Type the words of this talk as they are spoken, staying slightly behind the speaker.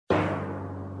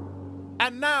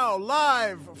And now,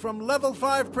 live from Level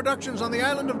 5 Productions on the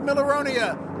island of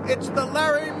Milleronia, it's The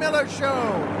Larry Miller Show.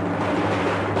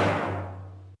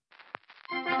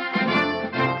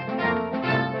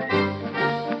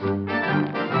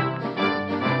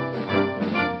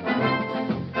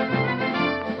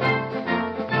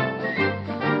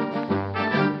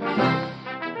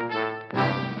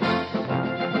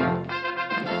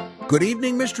 Good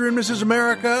evening, Mr. and Mrs.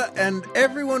 America, and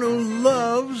everyone who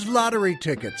loves lottery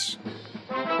tickets.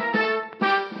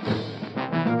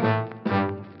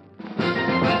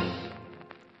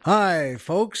 Hi,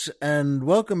 folks, and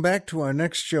welcome back to our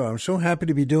next show. I'm so happy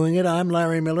to be doing it. I'm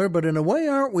Larry Miller, but in a way,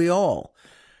 aren't we all?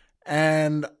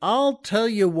 And I'll tell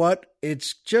you what,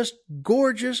 it's just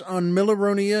gorgeous on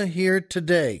Milleronia here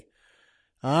today.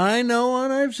 I know,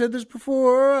 and I've said this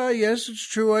before, yes, it's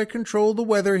true, I control the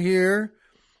weather here.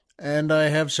 And I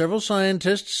have several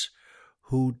scientists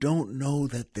who don't know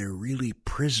that they're really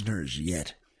prisoners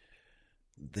yet.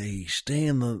 They stay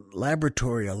in the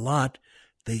laboratory a lot.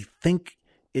 They think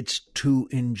it's to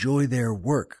enjoy their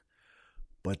work.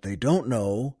 But they don't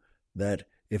know that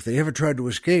if they ever tried to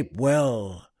escape,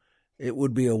 well, it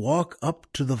would be a walk up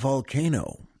to the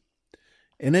volcano.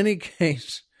 In any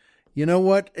case, you know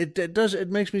what? It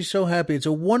makes me so happy. It's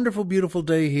a wonderful, beautiful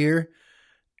day here.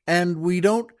 And we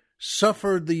don't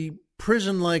suffer the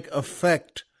prison-like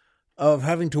effect of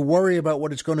having to worry about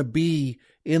what it's going to be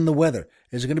in the weather.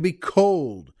 Is it going to be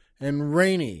cold and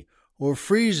rainy or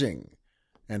freezing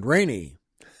and rainy?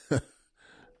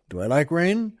 Do I like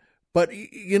rain? But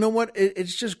you know what?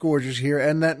 It's just gorgeous here.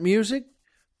 And that music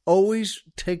always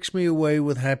takes me away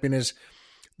with happiness.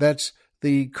 That's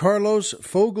the Carlos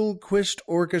Fogelquist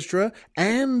Orchestra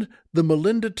and the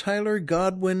Melinda Tyler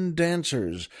Godwin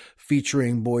Dancers,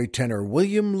 featuring boy tenor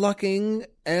William Lucking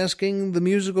asking the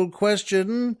musical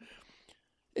question,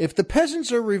 if the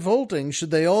peasants are revolting,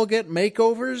 should they all get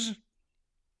makeovers?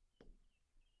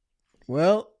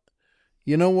 Well,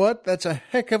 you know what? That's a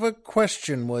heck of a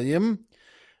question, William.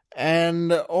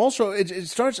 And also, it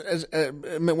starts as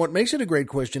what makes it a great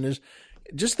question is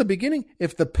just the beginning.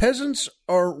 If the peasants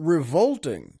are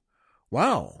revolting,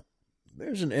 wow,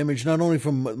 there's an image not only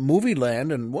from movie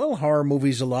land and, well, horror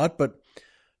movies a lot, but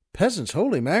peasants,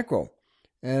 holy mackerel.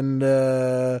 And,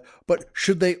 but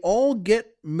should they all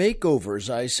get makeovers?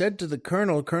 I said to the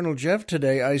Colonel Jeff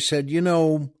today, I said, you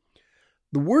know,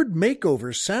 the word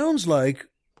makeover sounds like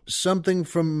something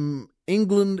from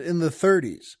England in the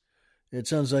 30s. It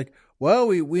sounds like, well,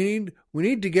 we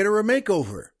need to get her a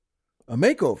makeover.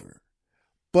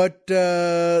 But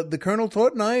the Colonel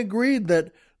thought, and I agreed,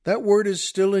 that word is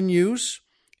still in use,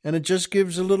 and it just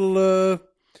gives a little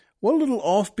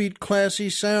offbeat, classy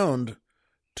sound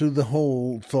to the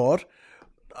whole thought,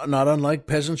 not unlike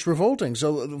peasants revolting.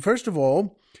 So, first of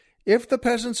all, if the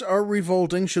peasants are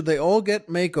revolting, should they all get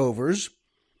makeovers?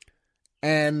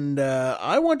 And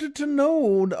I wanted to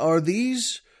know, are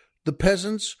these the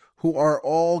peasants who are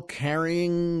all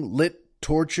carrying lit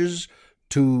torches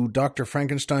to Dr.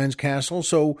 Frankenstein's castle?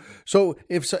 So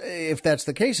if that's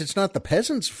the case, it's not the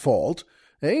peasants' fault.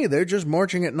 Hey, they're just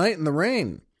marching at night in the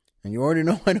rain. And you already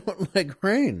know I don't like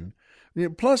rain.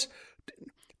 Plus,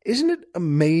 isn't it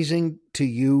amazing to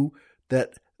you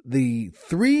that the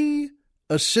 3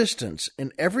 assistants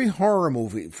in every horror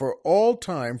movie for all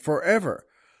time, forever,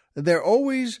 they're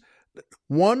always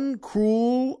one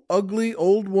cruel, ugly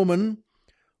old woman,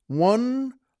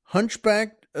 one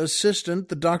hunchbacked assistant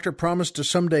the doctor promised to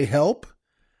someday help,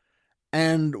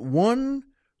 and one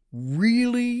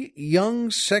really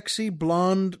young, sexy,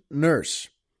 blonde nurse.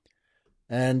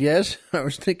 And yes, I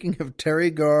was thinking of Terry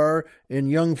Garr in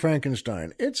Young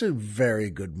Frankenstein. It's a very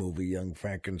good movie, Young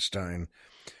Frankenstein.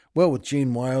 Well, with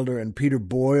Gene Wilder and Peter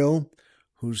Boyle,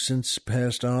 who's since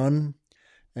passed on.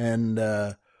 And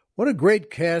what a great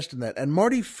cast in that. And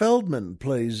Marty Feldman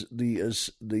plays the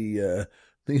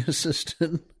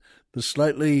assistant, the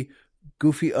slightly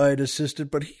goofy-eyed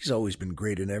assistant, but he's always been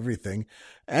great in everything.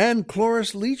 And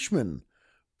Cloris Leachman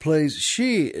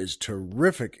she is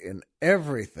terrific in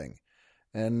everything.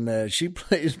 And she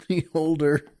plays the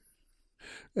older,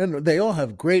 and they all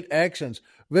have great accents.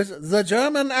 With the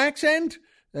German accent,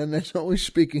 and they're always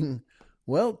speaking,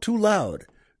 well, too loud.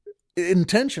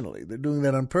 Intentionally, they're doing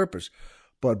that on purpose.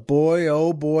 But boy,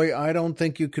 oh boy, I don't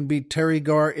think you can beat Terry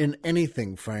Garr in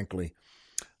anything, frankly.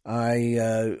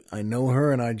 I know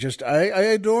her, and I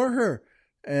adore her.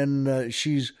 And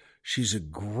she's a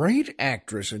great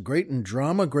actress, great in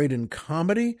drama, great in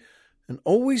comedy, and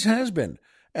always has been.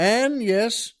 And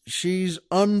yes, she's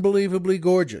unbelievably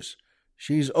gorgeous.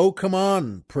 She's, oh, come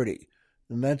on, pretty.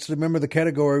 And that's, remember, the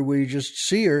category where you just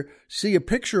see a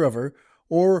picture of her,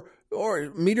 or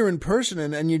or meet her in person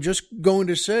and you're just going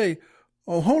to say,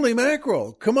 oh, holy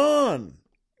mackerel, come on.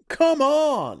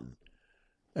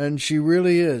 And she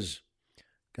really is.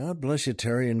 God bless you,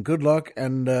 Terry, and good luck.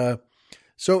 And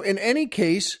so in any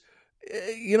case,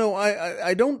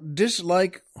 I don't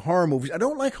dislike horror movies. I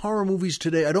don't like horror movies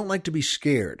today. I don't like to be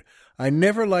scared. I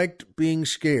never liked being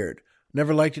scared.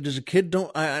 Never liked it as a kid,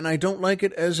 and I don't like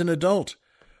it as an adult.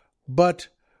 But,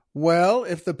 well,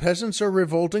 if the peasants are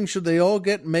revolting, should they all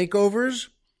get makeovers?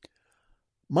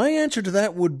 My answer to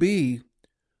that would be,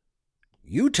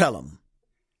 you tell them.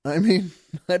 I mean,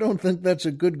 I don't think that's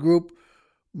a good group.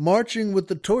 Marching with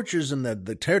the torches, and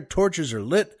the torches are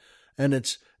lit, and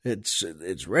it's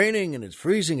raining and it's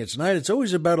freezing. It's night. It's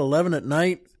always about 11 at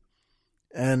night.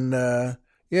 And,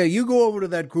 you go over to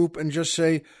that group and just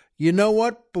say, you know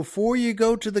what? Before you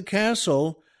go to the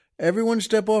castle, everyone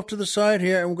step off to the side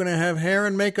here, and we're going to have hair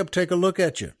and makeup take a look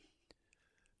at you.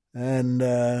 And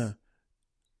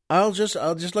I'll just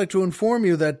like to inform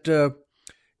you that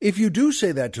if you do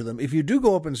say that to them, if you do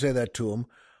go up and say that to them,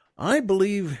 I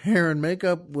believe hair and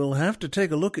makeup will have to take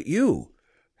a look at you.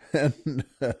 And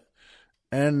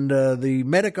the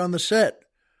medic on the set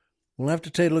will have to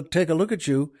take a look at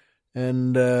you,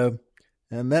 and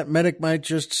that medic might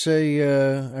just say,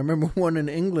 I remember one in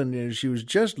England, she was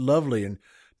just lovely and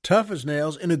tough as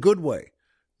nails in a good way,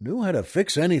 knew how to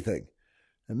fix anything.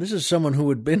 And this is someone who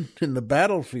had been in the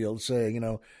battlefield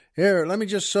saying, here, let me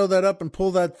just sew that up and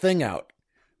pull that thing out.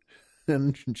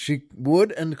 And she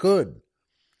would and could.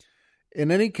 In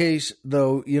any case,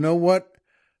 though, you know what?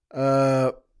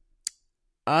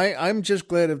 I'm just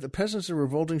glad if the peasants are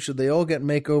revolting, should they all get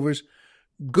makeovers?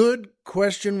 Good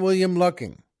question, William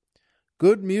Lucking.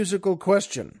 Good musical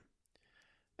question.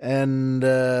 And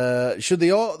should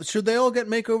they all get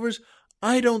makeovers?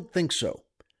 I don't think so.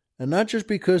 And not just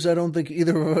because I don't think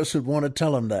either of us would want to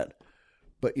tell them that.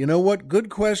 But you know what? Good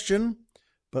question.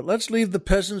 But let's leave the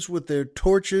peasants with their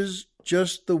torches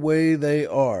just the way they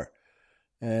are.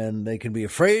 And they can be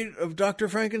afraid of Dr.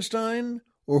 Frankenstein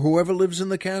or whoever lives in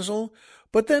the castle.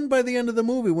 But then by the end of the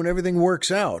movie, when everything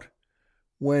works out,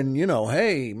 when,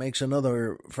 hey, makes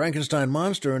another Frankenstein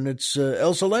monster, and it's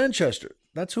Elsa Lanchester.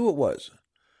 That's who it was,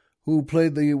 who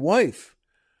played the wife,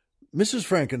 Mrs.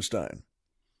 Frankenstein.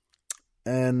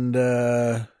 And,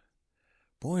 boy,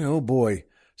 oh boy.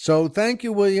 So thank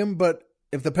you, William, but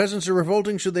if the peasants are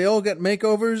revolting, should they all get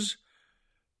makeovers?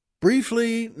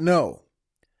 Briefly, no.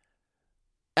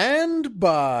 And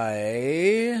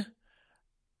by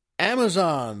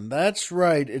Amazon. That's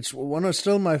right. It's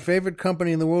still my favorite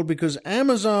company in the world because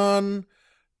Amazon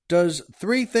does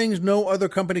 3 things no other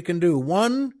company can do.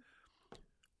 1,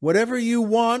 whatever you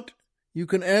want, you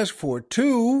can ask for.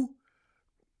 2,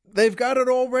 they've got it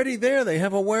already there. They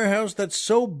have a warehouse that's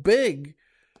so big.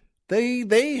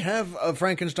 They have a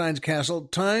Frankenstein's castle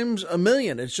times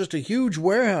 1,000,000. It's just a huge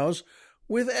warehouse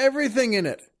with everything in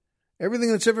it.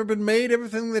 Everything that's ever been made,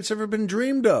 everything that's ever been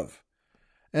dreamed of.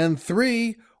 And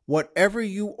 3, whatever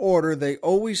you order, they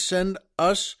always send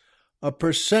us a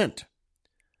percent.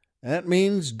 That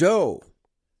means dough.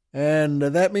 And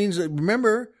that means,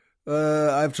 remember,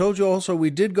 I've told you also, we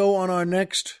did go on our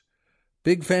next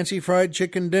big fancy fried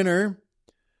chicken dinner.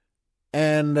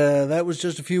 And that was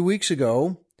just a few weeks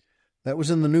ago. That was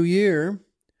in the new year.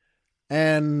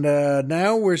 And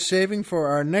now we're saving for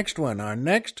our next one, our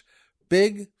next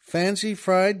big fancy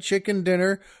fried chicken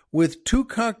dinner with 2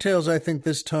 cocktails, I think,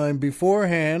 this time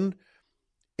beforehand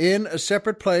in a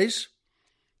separate place.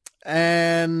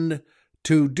 And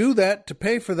to do that, to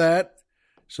pay for that,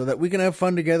 so that we can have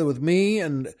fun together with me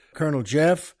and Colonel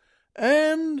Jeff.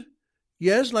 And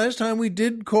yes, last time we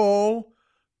did call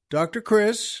Dr.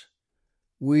 Chris.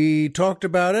 We talked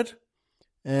about it,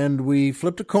 and we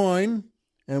flipped a coin,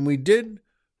 and we did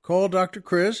call Dr.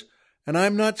 Chris. And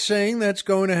I'm not saying that's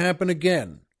going to happen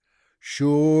again.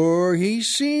 Sure, he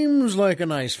seems like a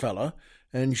nice fella,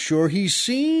 and sure, he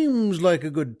seems like a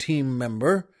good team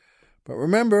member. But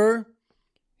remember,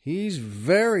 he's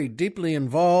very deeply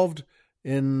involved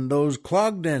in those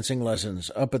clog dancing lessons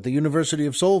up at the University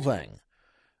of Solvang.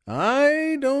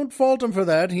 I don't fault him for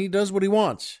that. He does what he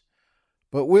wants.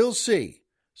 But we'll see.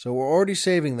 So we're already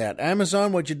saving that.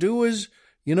 Amazon, what you do is,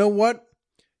 you know what?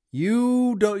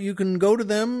 You can go to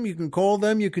them, you can call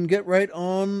them, you can get right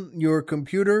on your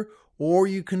computer, or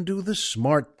you can do the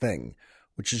smart thing,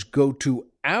 which is go to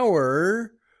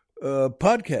our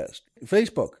podcast,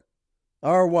 Facebook,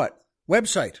 our what?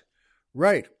 Website.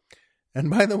 Right. And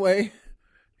by the way,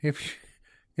 if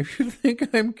you think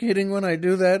I'm kidding when I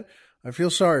do that, I feel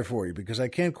sorry for you because I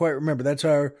can't quite remember. That's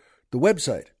the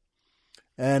website.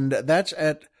 And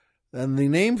the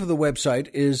name for the website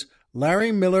is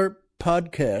Larry Miller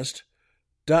Podcast.com.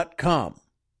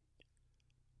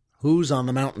 Who's on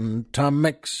the Mountain? Tom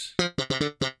Mix.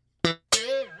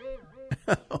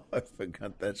 Oh, I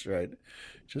forgot. That's right.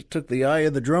 Just took the eye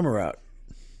of the drummer out.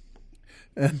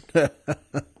 And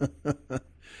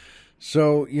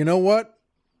so, you know what?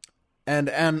 And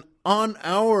on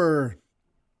our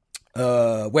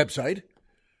website,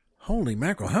 holy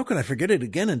mackerel, how could I forget it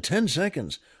again in 10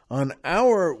 seconds? On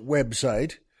our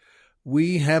website,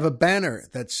 we have a banner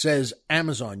that says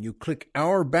Amazon. You click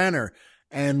our banner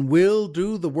and we'll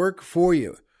do the work for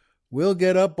you. We'll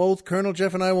get up, both Colonel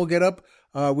Jeff and I will get up.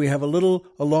 We have a little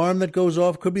alarm that goes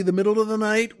off. Could be the middle of the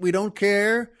night. We don't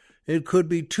care. It could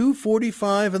be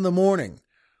 2:45 in the morning.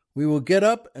 We will get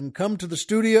up and come to the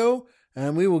studio,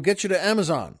 and we will get you to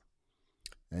Amazon.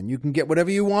 And you can get whatever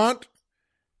you want,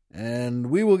 and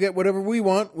we will get whatever we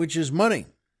want, which is money.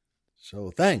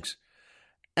 So thanks.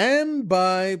 And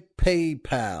by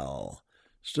PayPal.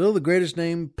 Still the greatest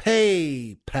name,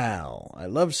 PayPal. I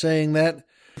love saying that.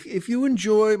 If you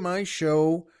enjoy my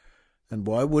show, and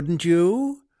why wouldn't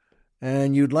you?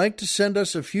 And you'd like to send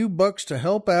us a few bucks to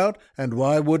help out, and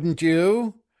why wouldn't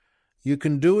you? You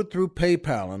can do it through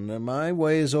PayPal, and my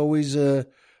way is always,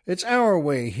 it's our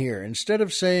way here. Instead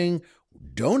of saying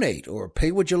donate or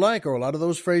pay what you like, or a lot of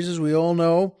those phrases we all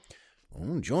know,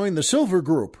 join the silver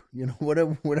group,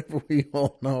 whatever we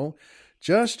all know.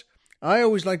 I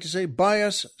always like to say, buy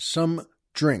us some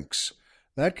drinks.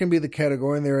 That can be the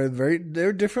category, and there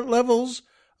are different levels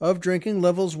of drinking,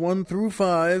 levels 1 through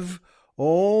 5,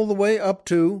 all the way up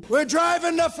to... We're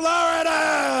driving to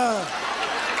Florida!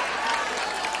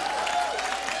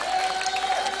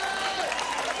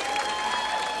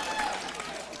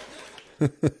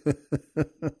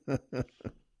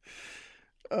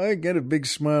 I get a big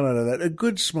smile out of that. A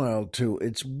good smile, too.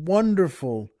 It's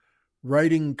wonderful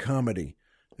writing comedy,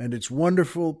 and it's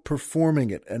wonderful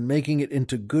performing it and making it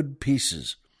into good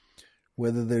pieces,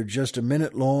 whether they're just a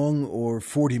minute long or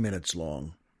 40 minutes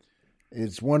long.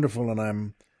 It's wonderful, and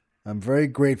I'm very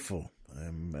grateful.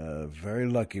 I'm very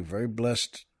lucky, very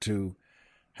blessed to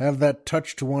have that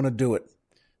touch to want to do it.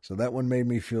 So that one made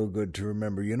me feel good to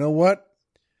remember. You know what?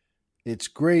 It's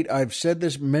great. I've said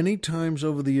this many times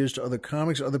over the years to other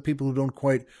comics, other people who don't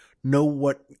quite know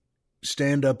what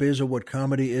stand-up is or what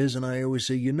comedy is, and I always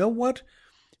say, you know what?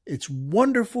 It's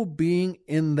wonderful being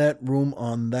in that room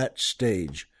on that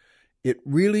stage. It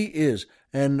really is.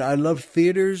 And I love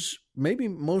theaters, maybe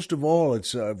most of all.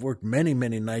 I've worked many,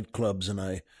 many nightclubs, and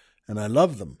I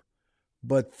love them.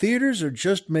 But theaters are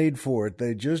just made for it.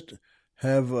 They just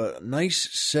have a nice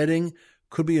setting.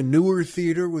 Could be a newer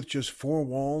theater with just 4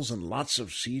 walls and lots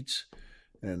of seats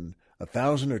and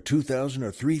 1,000 or 2,000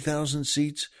 or 3,000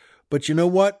 seats. But you know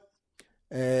what?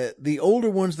 The older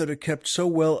ones that are kept so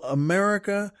well,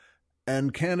 America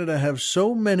and Canada have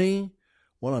so many,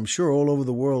 well, I'm sure all over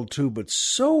the world too, but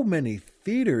so many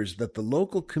theaters that the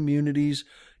local communities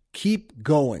keep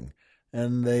going,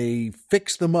 and they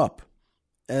fix them up,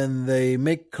 and they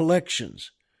make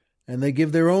collections, and they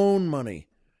give their own money,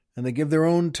 and they give their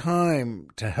own time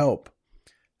to help.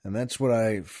 And that's what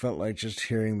I felt like, just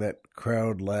hearing that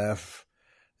crowd laugh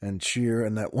and cheer,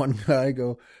 and that one guy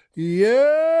go,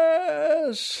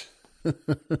 yes!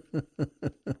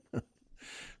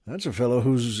 That's a fellow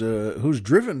who's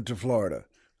driven to Florida.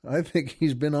 I think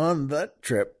he's been on that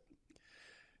trip.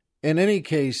 In any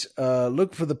case,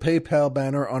 look for the PayPal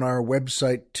banner on our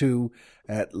website, too,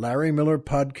 at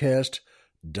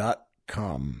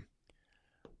LarryMillerPodcast.com.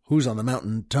 Who's on the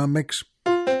Mountain? Tom Mix.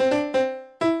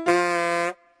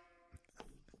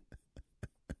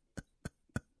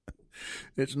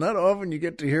 It's not often you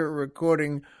get to hear a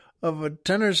recording of a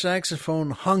tenor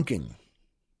saxophone honking,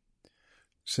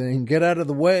 saying, get out of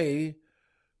the way,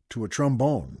 to a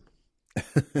trombone.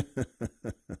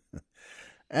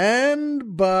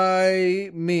 And by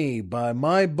me, by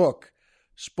my book,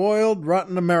 Spoiled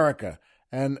Rotten America,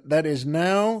 and that is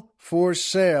now for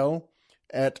sale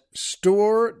at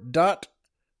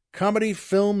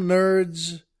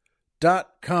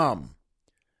store.comedyfilmnerds.com.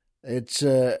 It's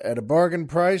at a bargain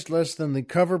price, less than the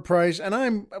cover price, and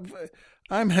I'm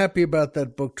happy about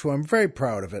that book too. I'm very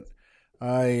proud of it.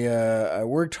 I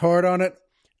worked hard on it,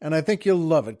 and I think you'll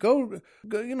love it. Go,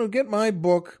 get my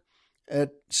book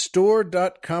at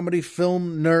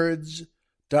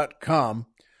store.comedyfilmnerds.com.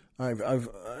 I've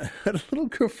had a little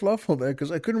kerfluffle there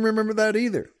because I couldn't remember that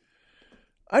either.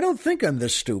 I don't think I'm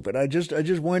this stupid. I just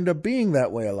wind up being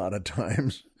that way a lot of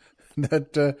times.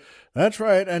 That's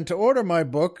right. And to order my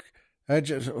book, how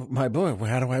do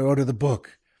I order the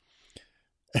book?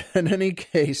 In any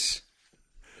case,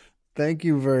 thank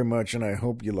you very much, and I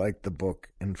hope you like the book.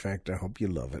 In fact, I hope you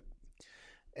love it.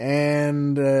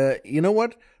 And you know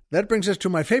what? that brings us to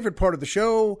my favorite part of the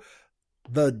show,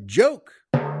 the joke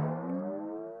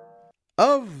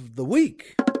of the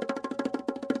week.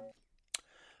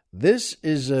 This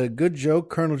is a good joke.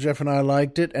 Colonel Jeff and I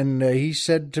liked it, and he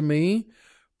said to me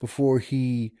before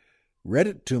he read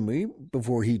it to me,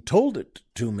 before he told it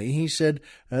to me, he said,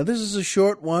 this is a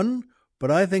short one,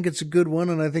 but I think it's a good one,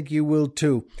 and I think you will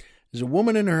too. There's a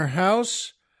woman in her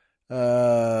house,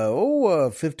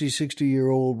 a 50,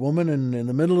 60-year-old woman, and in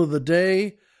the middle of the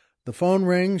day, the phone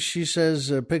rings. She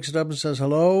says, picks it up and says,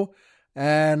 hello.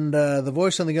 And the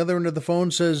voice on the other end of the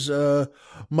phone says,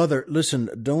 Mother, listen,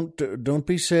 don't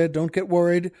be sad. Don't get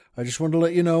worried. I just wanted to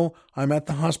let you know I'm at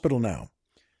the hospital now.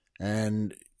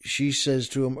 And she says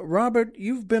to him, Robert,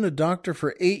 you've been a doctor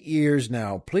for 8 years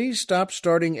now. Please stop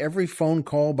starting every phone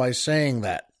call by saying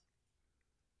that.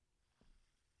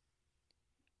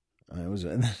 And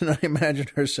then I imagine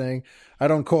her saying, I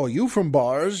don't call you from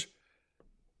bars.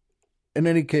 In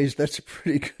any case, that's a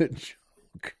pretty good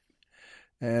joke.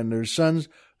 And her son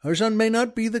may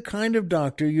not be the kind of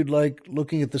doctor you'd like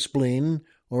looking at the spleen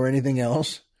or anything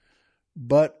else,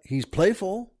 but he's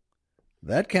playful.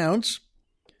 That counts.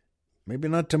 Maybe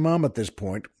not to Mom at this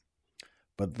point.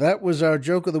 But that was our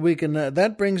joke of the week, and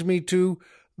that brings me to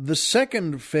the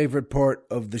second favorite part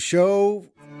of the show,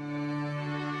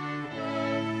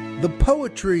 the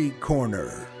Poetry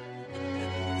Corner.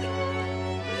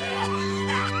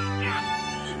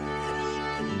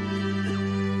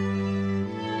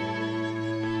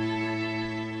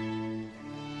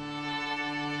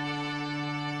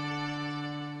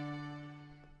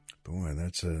 Boy,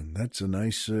 that's a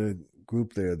nice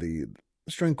group there. The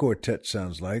string quartet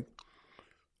sounds like.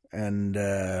 And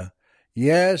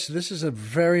yes, this is a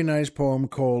very nice poem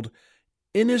called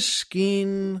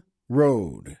Inniskeen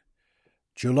Road,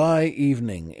 July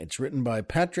Evening. It's written by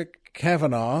Patrick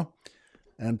Kavanagh,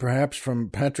 and perhaps from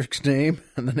Patrick's name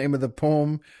and the name of the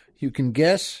poem, you can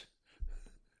guess.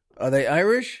 Are they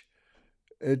Irish?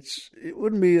 It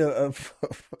wouldn't be a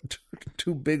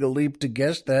too big a leap to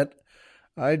guess that.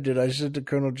 I did. I said to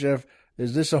Colonel Jeff,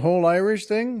 is this a whole Irish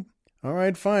thing? All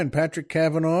right, fine. Patrick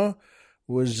Kavanagh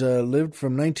was lived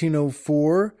from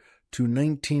 1904 to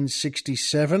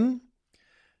 1967,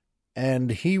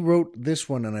 and he wrote this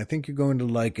one, and I think you're going to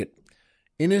like it.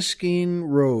 Inniskeen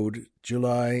Road,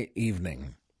 July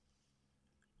Evening.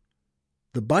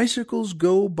 The bicycles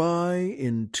go by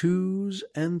in 2s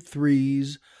and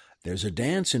 3s. There's a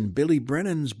dance in Billy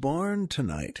Brennan's barn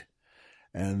tonight.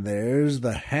 And there's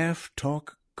the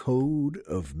half-talk code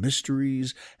of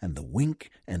mysteries and the wink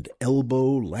and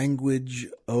elbow language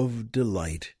of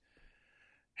delight.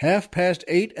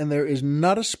 8:30, and there is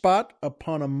not a spot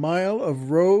upon a mile of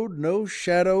road, no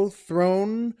shadow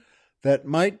thrown that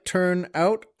might turn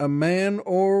out a man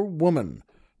or woman,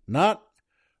 not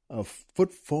a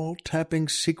footfall tapping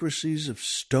secrecies of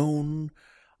stone.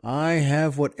 I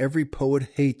have what every poet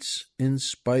hates in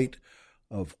spite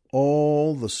of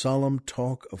all the solemn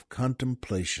talk of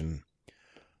contemplation.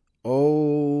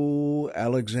 Oh,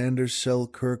 Alexander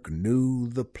Selkirk knew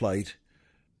the plight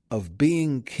of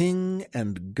being king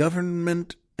and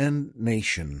government and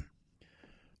nation.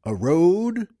 A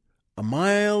road, a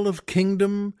mile of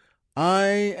kingdom,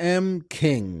 I am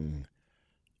king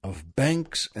of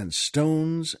banks and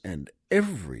stones and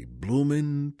every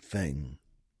bloomin' thing.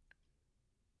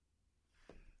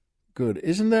 Good.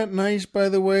 Isn't that nice, by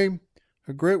the way?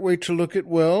 A great way to look at,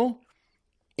 well,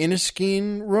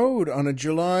 Inniskeen Road on a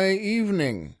July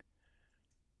evening.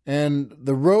 And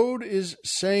the road is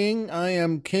saying, I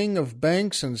am king of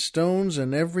banks and stones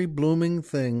and every blooming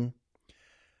thing.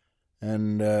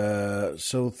 And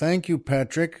so thank you,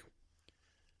 Patrick.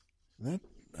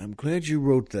 I'm glad you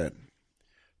wrote that.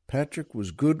 Patrick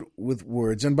was good with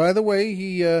words. And by the way,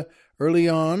 he early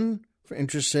on, for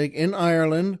interest's sake, in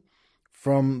Ireland,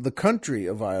 from the country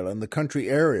of Ireland, the country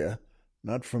area,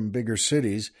 not from bigger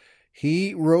cities,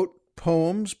 he wrote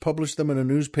poems, published them in a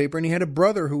newspaper, and he had a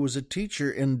brother who was a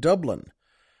teacher in Dublin.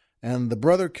 And the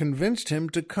brother convinced him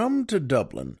to come to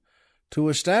Dublin to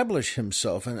establish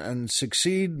himself and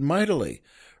succeed mightily.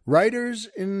 Writers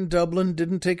in Dublin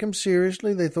didn't take him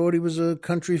seriously. They thought he was a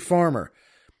country farmer.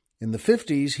 In the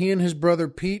 50s, he and his brother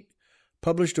Pete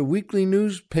published a weekly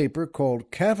newspaper called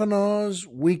Kavanagh's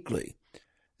Weekly.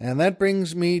 And that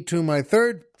brings me to my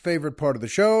third favorite part of the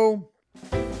show,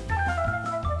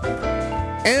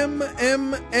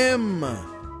 MMM,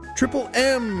 Triple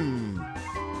M,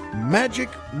 Magic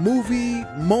Movie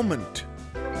Moment.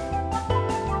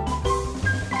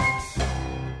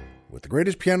 With the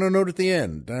greatest piano note at the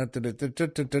end.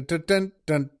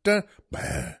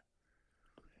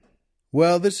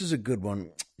 Well, this is a good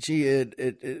one. Gee,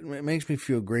 it makes me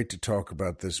feel great to talk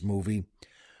about this movie.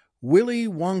 Willy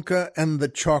Wonka and the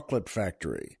Chocolate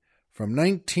Factory from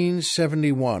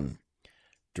 1971,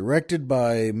 directed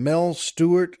by Mel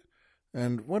Stewart,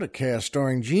 and what a cast,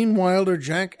 starring Gene Wilder,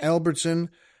 Jack Albertson,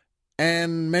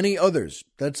 and many others.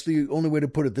 That's the only way to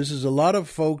put it. This is a lot of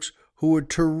folks who are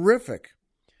terrific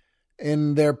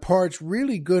in their parts,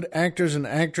 really good actors and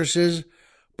actresses,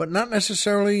 but not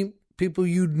necessarily people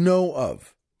you'd know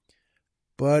of.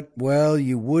 But, well,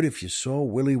 you would if you saw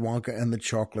Willy Wonka and the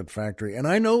Chocolate Factory. And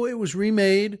I know it was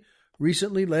remade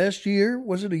recently, last year.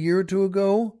 Was it a year or two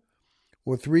ago?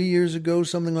 Or 3 years ago,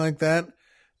 something like that,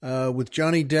 with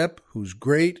Johnny Depp, who's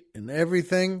great in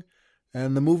everything.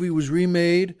 And the movie was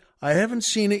remade. I haven't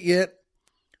seen it yet,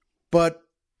 but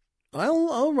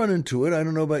I'll run into it. I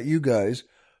don't know about you guys,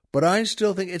 but I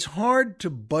still think it's hard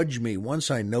to budge me once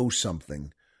I know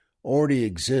something already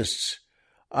exists.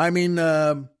 I mean,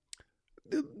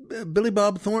 Billy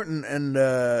Bob Thornton and,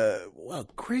 well,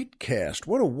 great cast.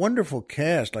 What a wonderful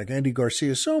cast, like Andy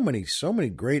Garcia. So many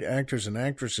great actors and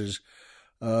actresses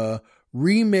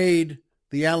remade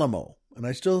The Alamo, and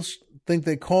I still think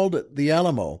they called it The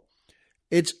Alamo.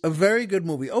 It's a very good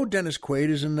movie. Oh, Dennis Quaid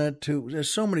is in that too.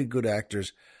 There's so many good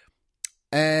actors.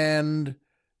 And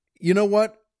you know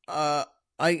what? I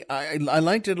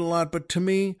liked it a lot, but to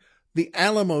me, The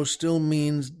Alamo still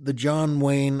means the John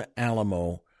Wayne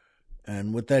Alamo.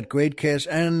 And with that great cast,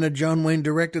 and John Wayne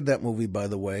directed that movie, by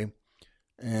the way.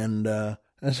 And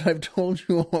as I've told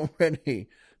you already,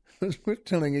 we're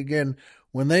telling again,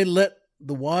 when they let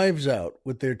the wives out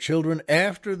with their children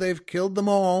after they've killed them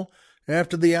all,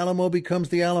 after the Alamo becomes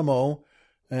the Alamo,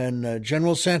 and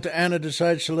General Santa Anna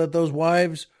decides to let those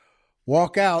wives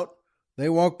walk out, they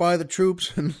walk by the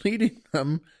troops, and leading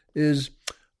them is,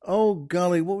 oh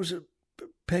golly, what was it?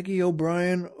 Peggy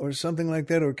O'Brien or something like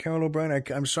that, or Carol O'Brien.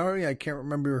 I'm sorry, I can't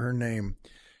remember her name.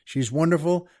 She's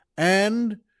wonderful,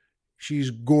 and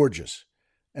she's gorgeous.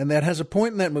 And that has a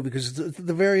point in that movie, because at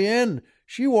the very end,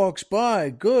 she walks by.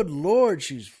 Good Lord,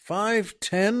 she's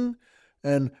 5'10",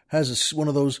 and has one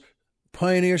of those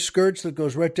pioneer skirts that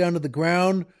goes right down to the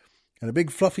ground, and a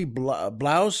big fluffy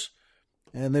blouse.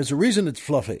 And there's a reason it's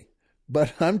fluffy.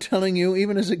 But I'm telling you,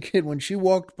 even as a kid, when she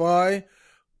walked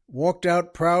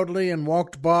out proudly and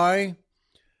walked by,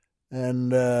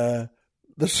 and the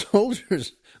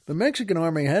soldiers, the Mexican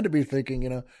army had to be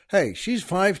thinking, hey, she's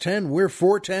 5'10", we're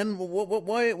 4'10",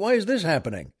 why is this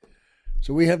happening?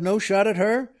 So we have no shot at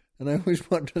her? And I always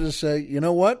wanted to say, you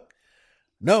know what?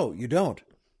 No, you don't.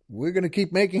 We're going to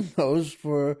keep making those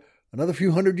for another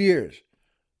few hundred years.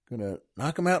 Going to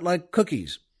knock them out like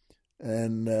cookies.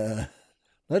 And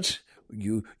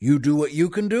you do what you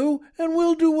can do, and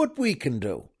we'll do what we can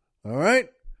do. All right?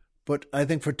 But I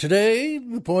think for today,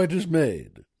 the point is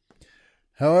made.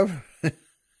 However,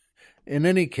 in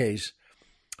any case,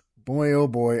 boy, oh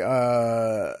boy,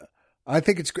 I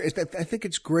think it's great. I think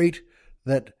it's great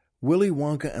that Willy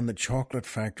Wonka and the Chocolate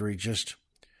Factory just,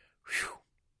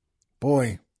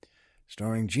 boy,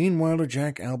 starring Gene Wilder,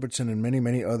 Jack Albertson, and many,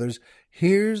 many others.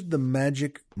 Here's the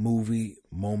magic movie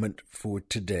moment for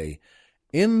today.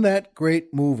 In that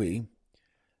great movie,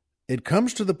 it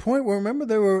comes to the point where, remember,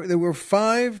 there were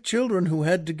 5 children who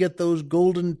had to get those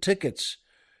golden tickets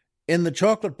in the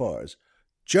chocolate bars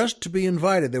just to be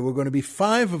invited. There were going to be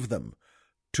 5 of them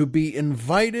to be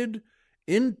invited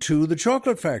into the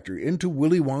chocolate factory, into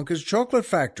Willy Wonka's chocolate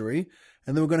factory,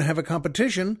 and they were going to have a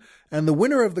competition, and the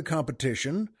winner of the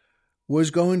competition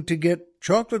was going to get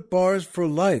chocolate bars for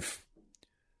life.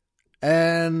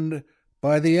 And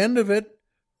by the end of it,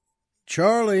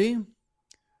 Charlie,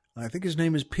 I think his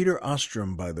name is Peter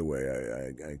Ostrom, by the way.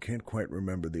 I can't quite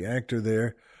remember the actor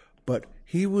there, but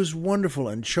he was wonderful.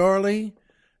 And Charlie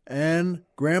and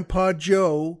Grandpa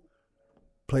Joe,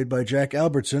 played by Jack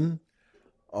Albertson,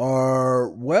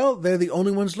 they're the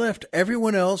only ones left.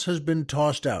 Everyone else has been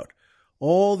tossed out.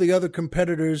 All the other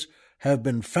competitors have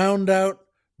been found out,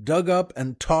 dug up,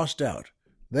 and tossed out.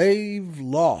 They've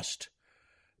lost.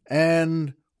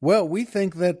 And, we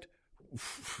think that,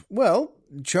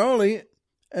 Charlie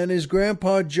and his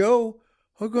Grandpa Joe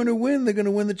are going to win. They're going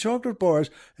to win the chocolate bars.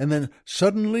 And then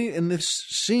suddenly in this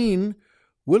scene,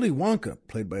 Willy Wonka,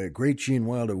 played by a great Gene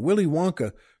Wilder, Willy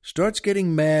Wonka starts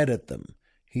getting mad at them.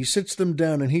 He sits them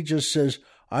down and he just says,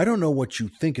 I don't know what you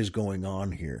think is going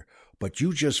on here, but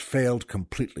you just failed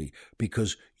completely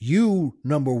because you,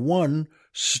 number one,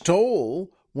 stole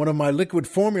one of my liquid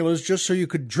formulas just so you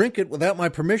could drink it without my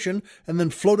permission and then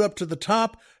float up to the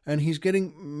top. And he's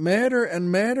getting madder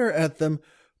and madder at them.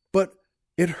 But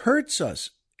it hurts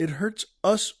us. It hurts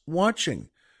us watching.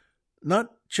 Not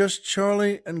just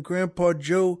Charlie and Grandpa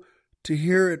Joe to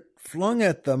hear it flung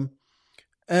at them.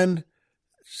 And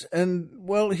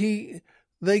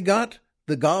they got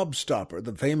the Gobstopper,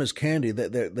 the famous candy.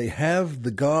 They have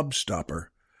the Gobstopper.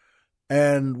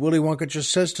 And Willy Wonka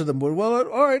just says to them, well,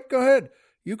 all right, go ahead.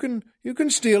 You can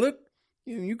steal it.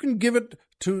 You can give it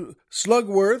to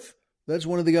Slugworth. That's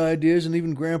one of the ideas. And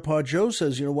even Grandpa Joe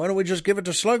says, why don't we just give it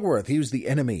to Slugworth? He was the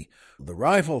enemy, the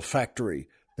rival factory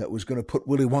that was going to put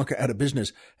Willy Wonka out of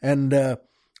business. And they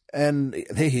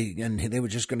were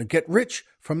just going to get rich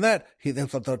from that. They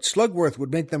thought Slugworth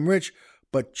would make them rich.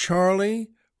 But Charlie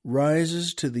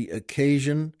rises to the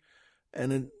occasion,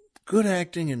 and in good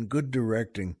acting and good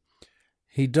directing,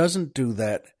 he doesn't do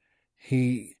that.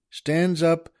 He stands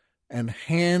up and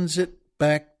hands it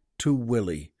back to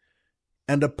Willie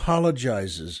and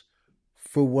apologizes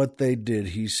for what they did.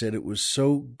 He said it was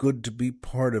so good to be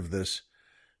part of this,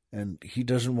 and he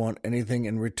doesn't want anything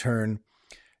in return.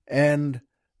 And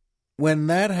when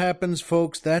that happens,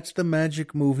 folks, that's the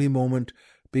magic movie moment,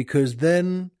 because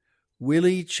then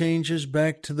Willie changes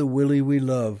back to the Willie we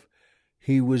love.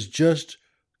 He was just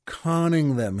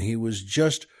conning them. He was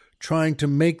just trying to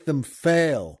make them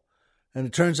fail. And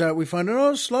it turns out we find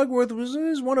out, Slugworth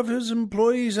is one of his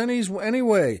employees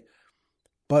anyway.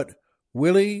 But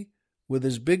Willie, with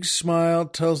his big smile,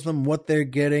 tells them what they're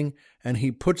getting, and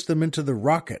he puts them into the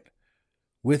rocket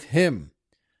with him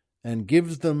and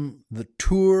gives them the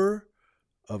tour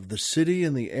of the city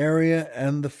and the area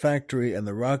and the factory, and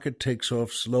the rocket takes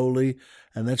off slowly.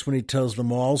 And that's when he tells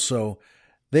them also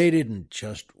they didn't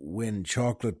just win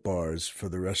chocolate bars for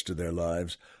the rest of their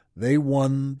lives. They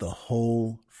won the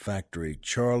whole factory.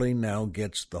 Charlie now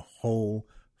gets the whole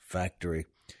factory.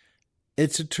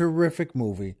 It's a terrific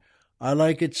movie. I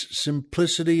like its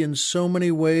simplicity in so many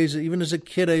ways. Even as a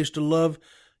kid, I used to love,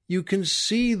 you can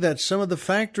see that some of the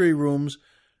factory rooms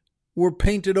were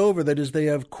painted over. That is, they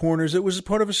have corners. It was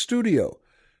part of a studio.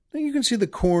 Now you can see the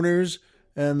corners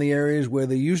and the areas where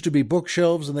there used to be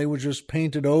bookshelves and they were just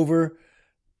painted over.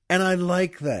 And I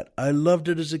like that. I loved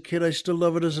it as a kid. I still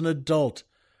love it as an adult.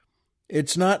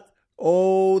 It's not,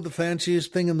 the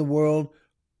fanciest thing in the world,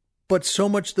 but so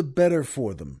much the better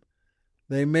for them.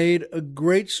 They made a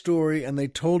great story and they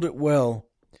told it well.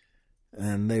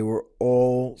 And they were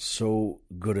all so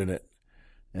good in it.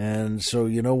 And so,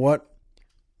 you know what?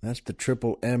 That's the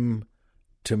Triple M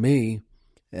to me.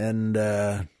 And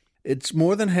it's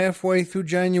more than halfway through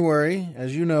January,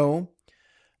 as you know.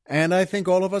 And I think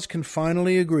all of us can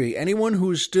finally agree. Anyone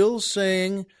who's still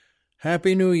saying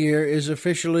Happy New Year is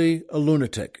officially a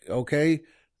lunatic, okay?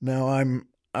 Now, I'm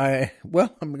going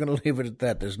to leave it at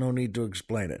that. There's no need to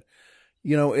explain it.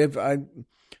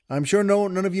 I'm sure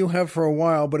none of you have for a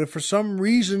while, but if for some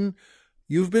reason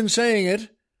you've been saying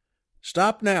it,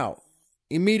 stop now,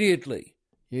 immediately.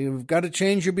 You've got to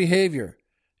change your behavior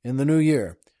in the new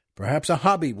year. Perhaps a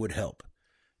hobby would help.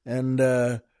 And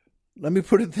let me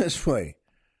put it this way.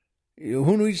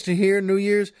 Who needs to hear New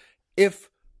Year's?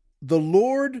 If the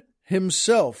Lord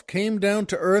himself came down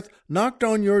to earth, knocked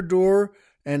on your door,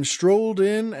 and strolled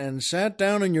in and sat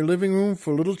down in your living room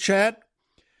for a little chat,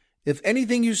 if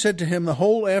anything you said to him the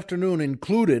whole afternoon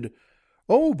included,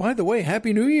 oh, by the way,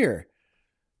 Happy New Year,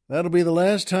 that'll be the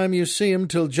last time you see him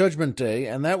till Judgment Day,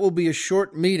 and that will be a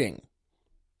short meeting.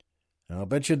 I'll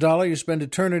bet you $1 you spend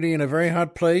eternity in a very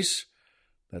hot place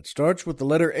that starts with the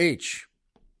letter H.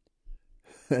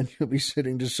 And you'll be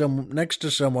sitting next to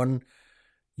someone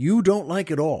you don't like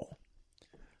at all.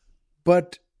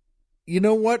 But you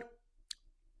know what?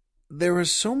 There are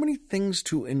so many things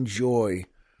to enjoy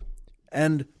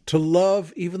and to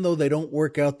love, even though they don't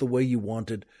work out the way you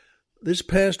wanted. This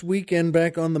past weekend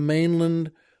back on the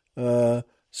mainland,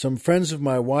 some friends of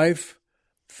my wife,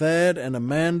 Thad and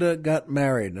Amanda, got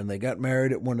married, and they got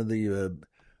married at one of the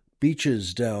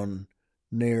beaches down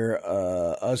near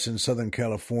us in Southern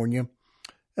California.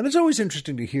 And it's always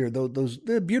interesting to hear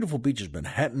they're beautiful beaches: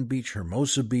 Manhattan Beach,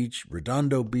 Hermosa Beach,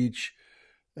 Redondo Beach,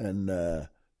 and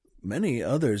many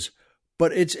others.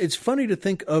 But it's funny to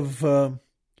think of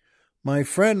my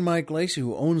friend Mike Lacey,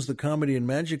 who owns the Comedy and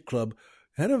Magic Club,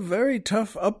 had a very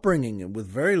tough upbringing with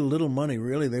very little money,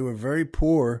 really. They were very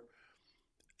poor,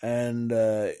 and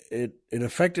it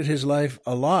affected his life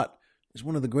a lot. He's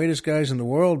one of the greatest guys in the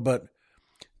world, but,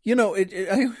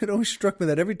 it always struck me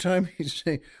that every time he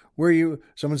say,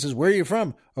 someone says, where are you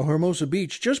from? Oh, Hermosa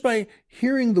Beach. Just by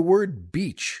hearing the word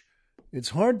beach, it's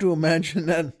hard to imagine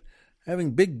that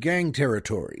having big gang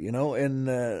territory,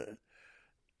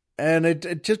 and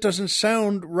it just doesn't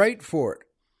sound right for it.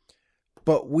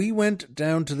 But we went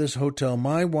down to this hotel.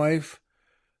 My wife,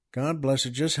 God bless her,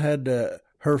 just had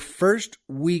her first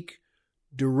week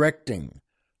directing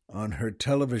on her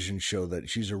television show. That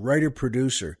she's a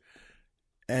writer-producer.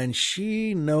 And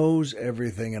she knows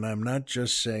everything, and I'm not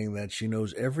just saying that. She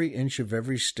knows every inch of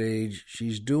every stage.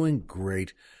 She's doing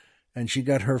great. And she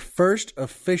got her first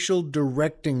official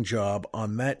directing job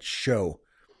on that show.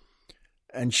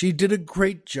 And she did a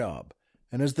great job.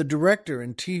 And as the director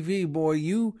in TV, boy,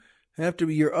 you're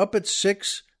up at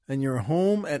 6 and you're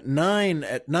home at 9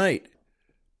 at night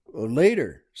or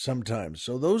later sometimes.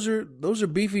 So those are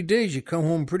beefy days. You come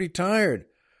home pretty tired.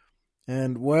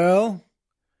 And well,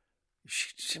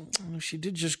 she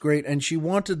did just great. And she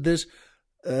wanted this.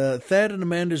 Thad and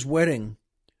Amanda's wedding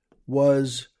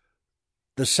was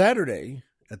the Saturday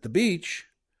at the beach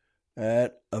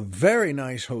at a very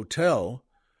nice hotel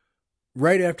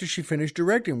right after she finished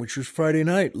directing, which was Friday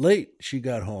night. Late she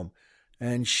got home.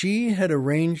 And she had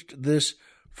arranged this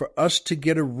for us to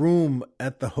get a room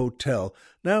at the hotel.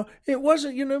 Now, it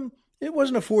wasn't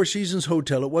a Four Seasons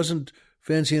hotel. It wasn't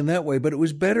fancy in that way, but it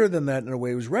was better than that in a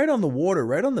way. It was right on the water,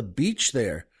 right on the beach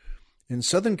there in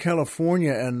Southern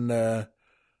California. And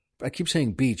I keep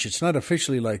saying beach. It's not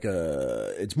officially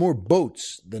it's more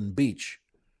boats than beach.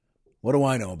 What do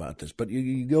I know about this? But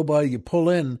you go by, you pull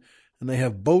in, and they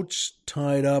have boats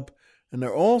tied up, and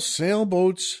they're all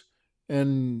sailboats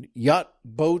and yacht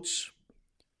boats.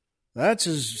 That's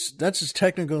as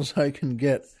technical as I can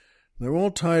get. They're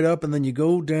all tied up, and then you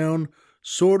go down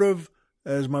sort of,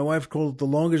 as my wife called it, the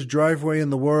longest driveway in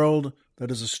the world.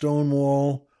 That is a stone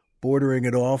wall bordering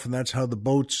it off, and that's how the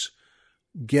boats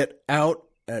get out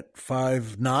at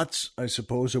 5 knots, I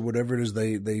suppose, or whatever it is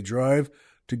they drive,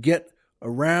 to get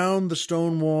around the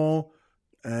stone wall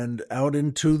and out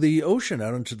into the ocean,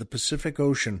 out into the Pacific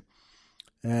Ocean.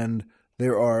 And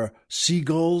there are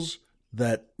seagulls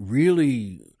that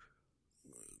really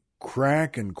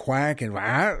crack and quack and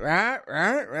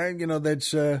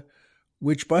that's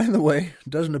which, by the way,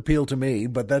 doesn't appeal to me,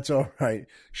 but that's all right.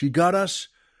 She got us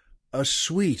a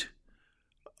suite,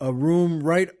 a room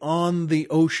right on the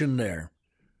ocean there,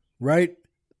 right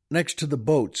next to the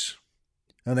boats,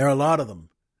 and there are a lot of them,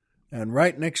 and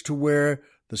right next to where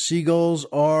the seagulls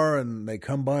are, and they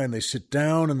come by and they sit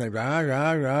down and they rah,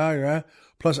 rah, rah, rah.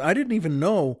 Plus, I didn't even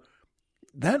know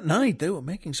that night they were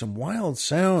making some wild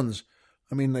sounds.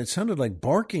 I mean, it sounded like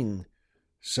barking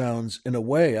sounds in a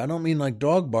way. I don't mean like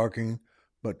dog barking,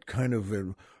 but kind of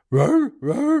rah,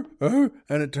 rah, rah.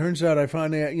 And it turns out I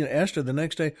finally asked her the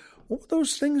next day, what were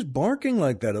those things barking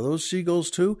like that? Are those seagulls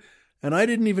too? And I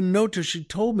didn't even know till she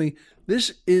told me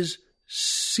this is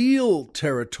seal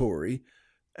territory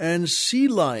and sea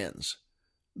lions.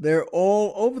 They're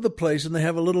all over the place, and they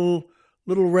have a little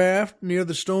raft near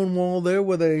the stone wall there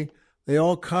where they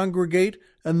all congregate,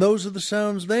 and those are the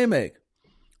sounds they make.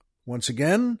 Once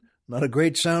again, not a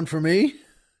great sound for me.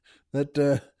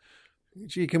 That,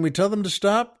 gee, can we tell them to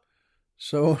stop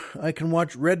so I can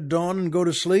watch Red Dawn and go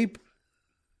to sleep?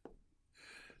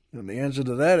 And the answer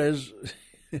to that is,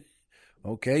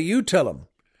 okay, you tell them.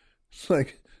 It's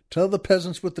like, tell the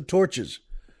peasants with the torches.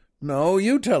 No,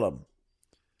 you tell them.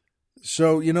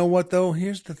 So, you know what, though?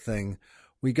 Here's the thing.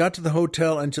 We got to the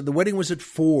hotel, and the wedding was at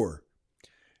 4.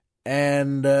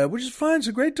 And, which is fine. It's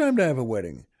a great time to have a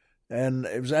wedding. And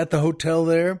it was at the hotel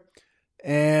there.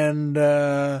 And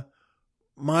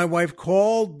my wife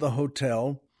called the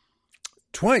hotel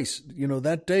twice,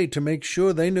 that day to make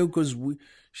sure they knew, because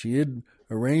she had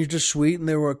arranged a suite, and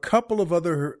there were a couple of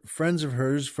other friends of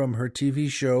hers from her TV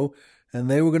show,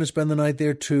 and they were going to spend the night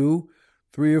there too.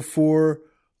 3 or 4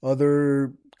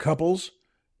 other couples.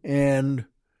 And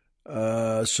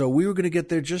so we were going to get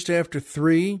there just after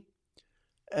 3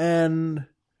 and,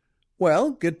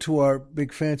 well, get to our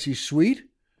big fancy suite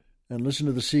and listen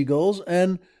to the seagulls.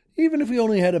 And even if we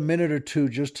only had a minute or two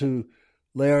just to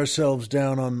lay ourselves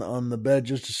down on the bed,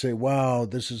 just to say, wow,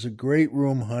 this is a great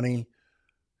room, honey.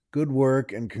 Good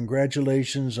work, and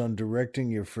congratulations on directing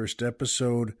your first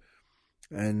episode.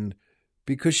 And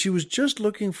because she was just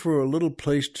looking for a little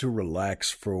place to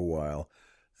relax for a while.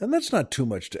 And that's not too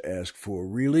much to ask for,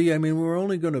 really. I mean, we're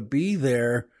only going to be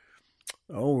there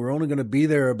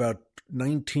about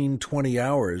 19, 20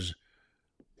 hours.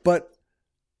 But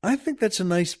I think that's a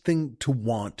nice thing to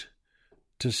want,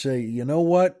 to say, you know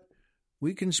what?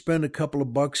 We can spend a couple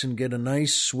of bucks and get a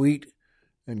nice suite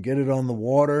and get it on the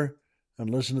water and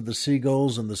listen to the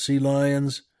seagulls and the sea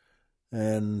lions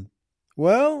and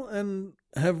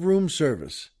have room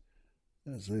service,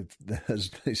 as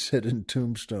they said in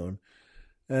Tombstone.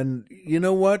 And you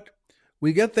know what?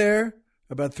 We get there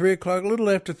about 3 o'clock, a little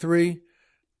after 3,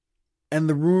 and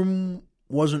the room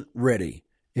wasn't ready.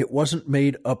 It wasn't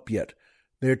made up yet.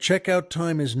 Their checkout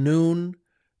time is noon,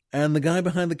 and the guy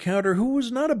behind the counter, who was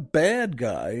not a bad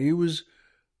guy, he was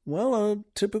well, a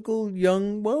typical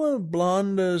young, well, a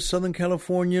blonde Southern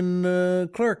Californian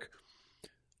clerk.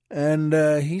 And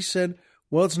he said,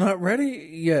 well, it's not ready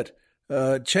yet.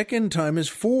 Check-in time is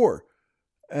 4.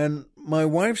 And my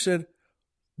wife said,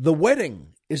 the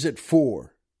wedding is at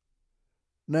 4.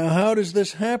 Now, how does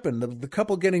this happen? The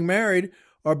couple getting married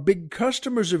are big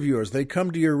customers of yours. They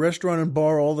come to your restaurant and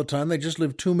bar all the time. They just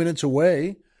live 2 minutes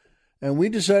away. And we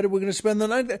decided we're going to spend the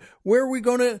night there. Where are we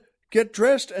going to get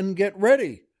dressed and get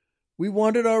ready? We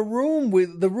wanted our room,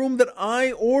 the room that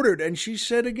I ordered. And she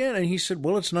said again, and he said,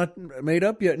 well, it's not made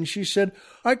up yet. And she said,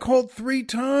 I called 3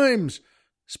 times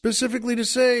specifically to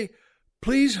say,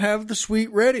 please have the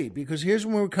suite ready, because here's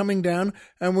when we're coming down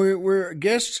and we're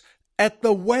guests at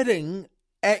the wedding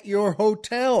at your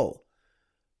hotel.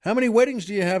 How many weddings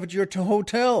do you have at your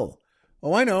hotel?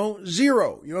 Oh, I know,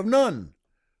 0. You have none.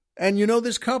 And you know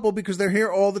this couple because they're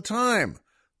here all the time.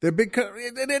 They're big.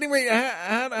 Anyway,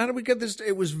 how do we get this?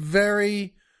 It was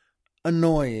very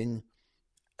annoying.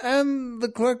 And the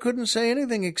clerk couldn't say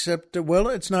anything except, well,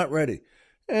 it's not ready.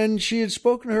 And she had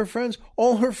spoken to her friends.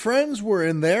 All her friends were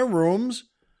in their rooms.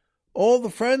 All the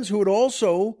friends who had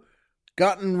also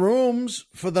gotten rooms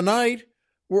for the night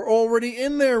were already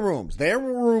in their rooms. Their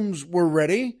rooms were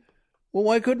ready. Well,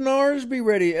 why couldn't ours be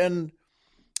ready? And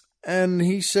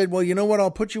he said, well, you know what?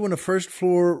 I'll put you in a first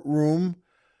floor room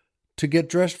to get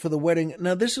dressed for the wedding.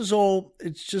 Now, this is all,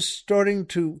 it's just starting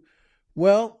to,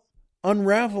 well,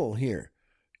 unravel here.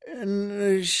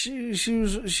 And she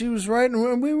was right,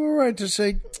 and we were right to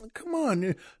say, come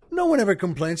on, no one ever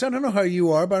complains. I don't know how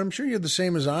you are, but I'm sure you're the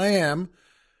same as I am,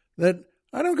 that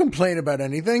I don't complain about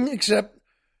anything except,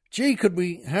 gee, could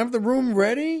we have the room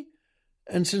ready?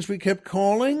 And since we kept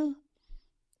calling,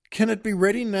 can it be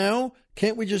ready now?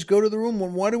 Can't we just go to the room?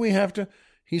 Well, why do we have to?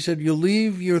 He said, you'll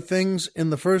leave your things in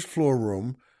the first floor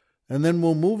room, and then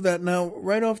we'll move that. Now,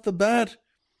 right off the bat,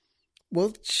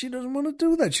 well, she doesn't want to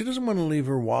do that. She doesn't want to leave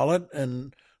her wallet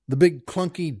and the big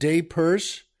clunky day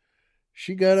purse.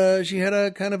 She had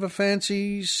a kind of a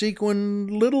fancy sequin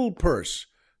little purse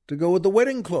to go with the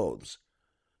wedding clothes.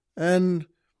 And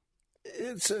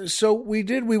so we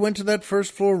did. We went to that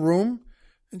first floor room,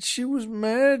 and she was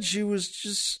mad. She was,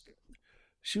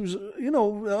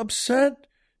 upset.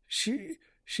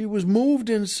 She was moved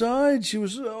inside. She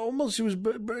was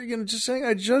just saying,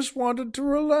 I just wanted to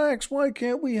relax. Why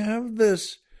can't we have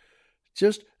this?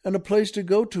 And a place to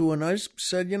go to. And I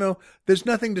said, there's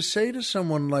nothing to say to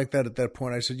someone like that at that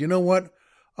point. I said, you know what?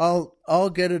 I'll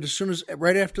get it as soon as,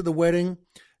 right after the wedding.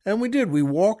 And we did. We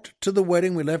walked to the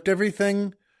wedding. We left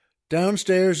everything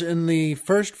downstairs in the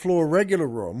first floor regular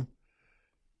room.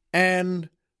 And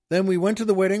then we went to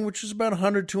the wedding, which was about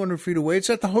 100, 200 feet away. It's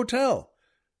at the hotel.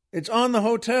 It's on the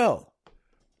hotel.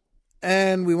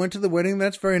 And we went to the wedding.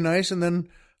 That's very nice. And then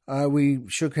we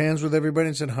shook hands with everybody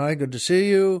and said, hi, good to see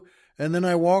you. And then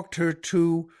I walked her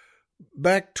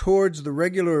back towards the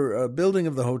regular building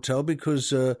of the hotel, because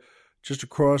just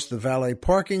across the valet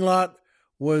parking lot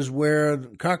was where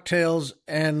cocktails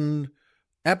and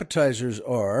appetizers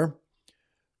are,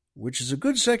 which is a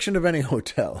good section of any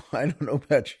hotel. I don't know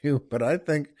about you, but I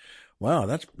think, wow,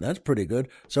 that's pretty good.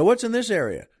 So what's in this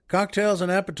area? Cocktails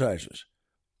and appetizers.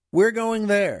 We're going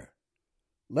there.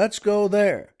 Let's go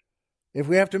there. If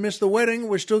we have to miss the wedding,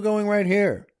 we're still going right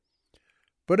here.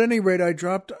 But at any rate, I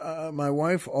dropped my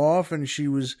wife off, and she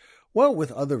was, well,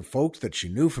 with other folks that she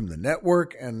knew from the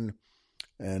network, and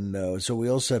so we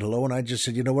all said hello, and I just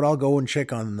said, you know what, I'll go and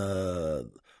check on the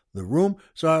room.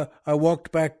 So I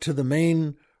walked back to the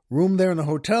main room there in the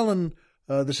hotel, and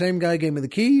the same guy gave me the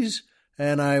keys,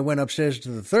 and I went upstairs to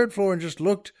the third floor and just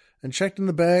looked and checked in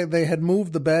the bag. They had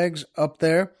moved the bags up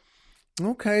there.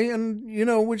 Okay, and,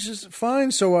 which is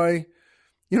fine. So I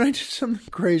did something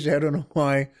crazy. I don't know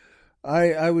why.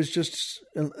 I was just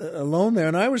alone there,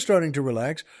 and I was starting to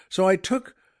relax. So I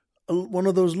took one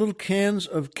of those little cans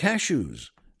of cashews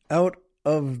out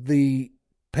of the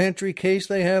pantry case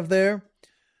they have there,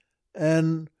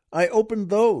 and I opened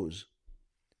those.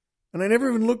 And I never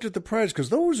even looked at the price, because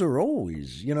those are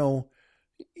always, you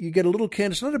get a little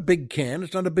can. It's not a big can.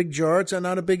 It's not a big jar. It's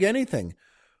not a big anything.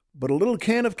 But a little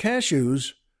can of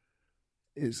cashews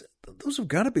those have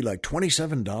got to be like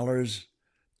 $27,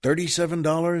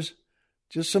 $37,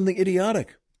 just something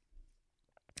idiotic.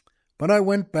 But I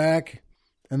went back,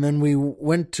 and then we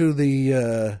went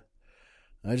to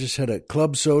I just had a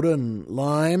club soda and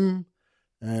lime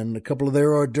and a couple of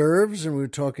their hors d'oeuvres, and we were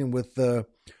talking with,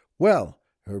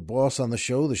 her boss on the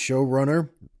show, the showrunner,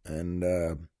 and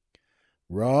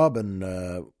Rob,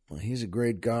 and he's a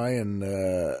great guy. And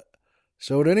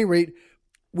so at any rate,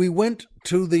 we went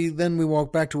to then we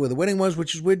walked back to where the wedding was,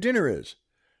 which is where dinner is.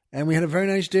 And we had a very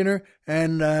nice dinner,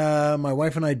 and my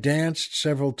wife and I danced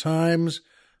several times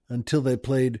until they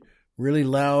played really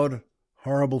loud,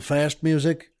 horrible, fast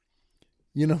music.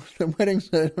 You know, the weddings,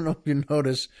 I don't know if you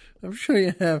notice, I'm sure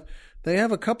you have, they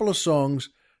have a couple of songs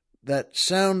that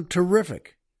sound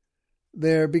terrific.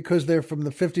 Because they're from the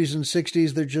 50s and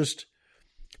 60s, they're just,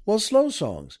 well, slow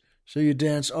songs. So you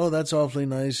dance, oh, that's awfully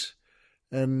nice.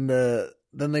 And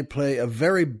then they play a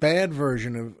very bad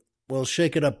version of, well,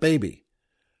 Shake It Up, Baby.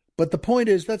 But the point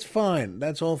is, that's fine.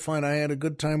 That's all fine. I had a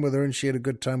good time with her, and she had a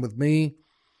good time with me.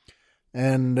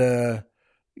 And,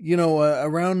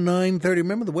 around 9:30,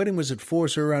 remember the wedding was at 4,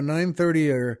 so around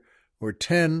 9:30 or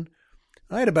 10,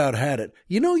 I had about had it.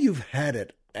 You know you've had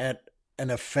it at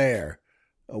an affair,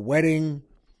 a wedding,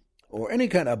 or any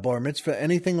kind of bar mitzvah,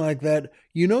 anything like that.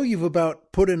 You know you've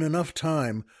about put in enough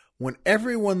time when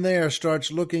everyone there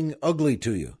starts looking ugly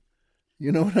to you.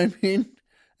 You know what I mean?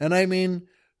 And I mean,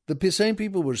 the same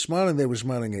people were smiling. They were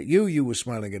smiling at you. You were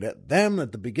smiling at them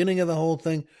at the beginning of the whole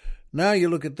thing. Now you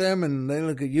look at them and they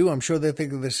look at you. I'm sure they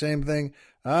think of the same thing.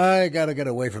 I got to get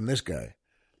away from this guy.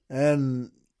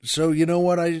 And so, you know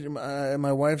what?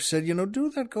 My wife said,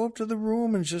 do that. Go up to the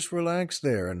room and just relax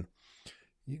there. And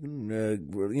you can,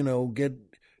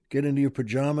 get into your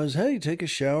pajamas. Hey, take a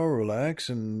shower, relax,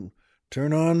 and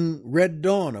turn on Red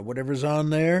Dawn or whatever's on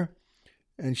there.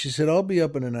 And she said, I'll be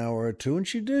up in an hour or two. And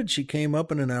she did. She came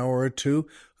up in an hour or two,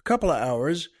 a couple of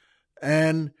hours,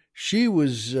 and she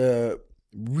was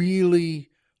really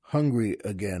hungry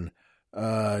again.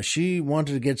 She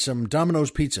wanted to get some Domino's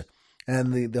pizza,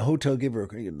 and the hotel gave her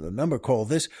the number, call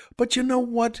this. But you know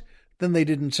what? Then they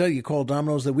didn't say, you call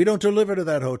Domino's, that we don't deliver to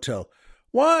that hotel.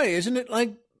 Why? Isn't it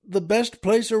like the best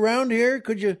place around here?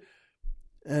 Could you?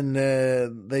 And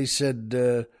they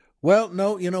said, well,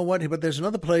 no, you know what? But there's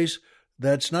another place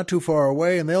that's not too far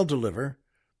away, and they'll deliver.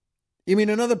 You mean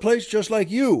another place just like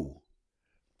you?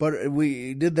 But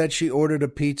we did that. She ordered a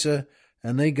pizza,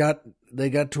 and they got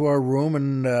to our room,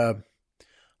 and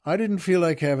I didn't feel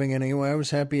like having any. I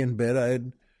was happy in bed. I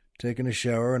had taken a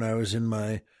shower, and I was in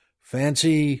my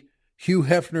fancy Hugh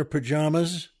Hefner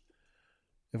pajamas.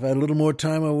 If I had a little more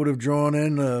time, I would have drawn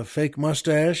in a fake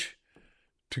mustache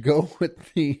to go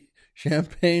with the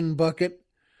champagne bucket.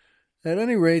 At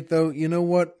any rate, though, you know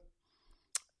what?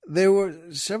 There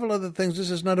were several other things. This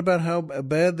is not about how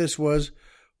bad this was.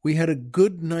 We had a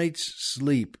good night's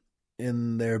sleep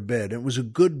in their bed. It was a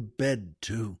good bed,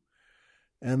 too.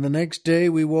 And the next day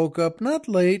we woke up, not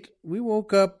late. We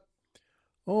woke up,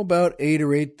 about 8 or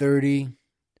 8:30.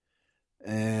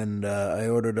 And I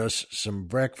ordered us some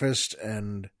breakfast,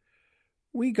 and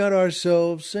we got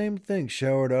ourselves, same thing,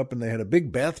 showered up. And they had a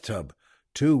big bathtub,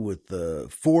 too, with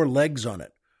 4 legs on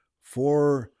it.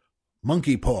 4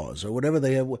 monkey paws or whatever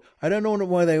they have. I don't know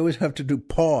why they always have to do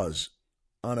paws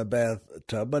on a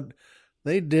bathtub, but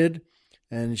they did.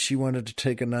 And she wanted to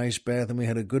take a nice bath, and we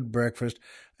had a good breakfast.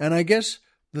 And I guess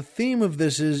the theme of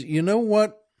this is, you know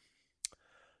what?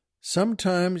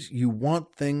 Sometimes you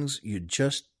want things you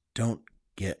just don't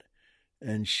get.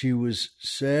 And she was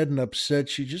sad and upset.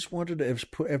 She just wanted to,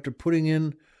 after putting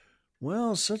in,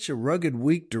 such a rugged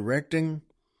week directing,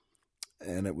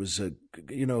 and it was a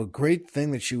great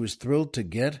thing that she was thrilled to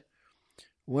get.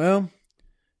 Well,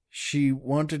 she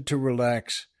wanted to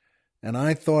relax, and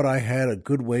I thought I had a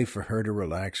good way for her to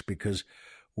relax, because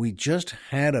we just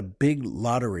had a big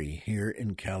lottery here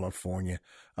in California,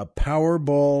 a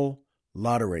Powerball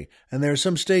lottery. And there are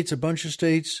some states, a bunch of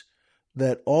states,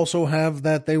 that also have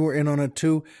that. They were in on it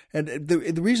too. And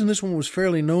the reason this one was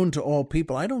fairly known to all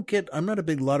people, I'm not a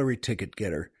big lottery ticket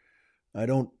getter. I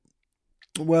don't,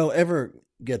 ever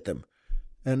get them.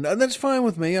 And that's fine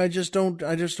with me. I just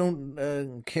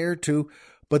don't care to.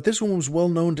 But this one was well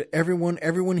known to everyone.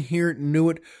 Everyone here knew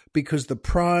it because the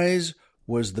prize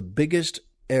was the biggest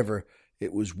ever.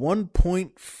 It was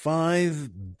 $1.5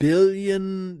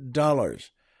 billion.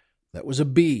 That was a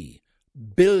B.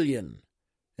 Billion.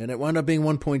 And it wound up being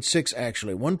 1.6,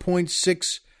 actually.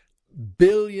 $1.6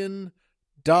 billion.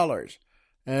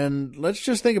 And let's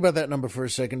just think about that number for a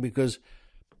second, because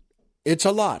it's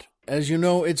a lot. As you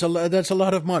know, that's a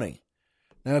lot of money.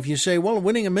 Now, if you say,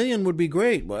 winning $1 million would be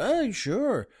great. Well,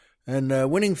 sure.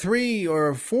 And winning 3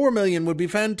 or 4 million would be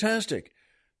fantastic.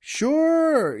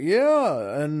 Sure,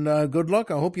 yeah. And good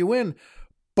luck. I hope you win.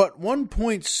 But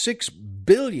 1.6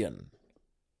 billion,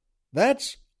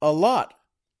 that's a lot.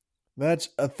 That's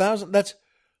 1,000. That's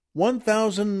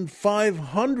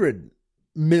 1,500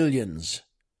 millions.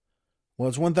 Well,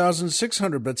 it's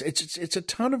 1,600, but it's a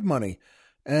ton of money.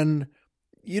 And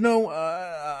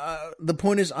the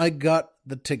point is, I got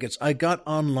the tickets. I got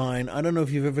online. I don't know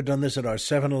if you've ever done this at our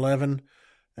 7-Eleven.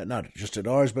 not just at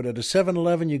ours, but at a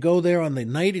 7-Eleven. You go there on the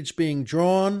night it's being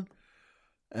drawn,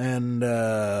 and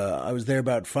I was there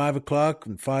about 5 o'clock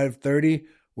and 5:30,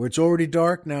 where it's already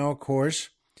dark now, of course.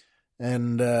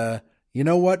 And you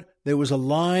know what? There was a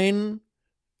line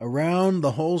around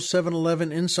the whole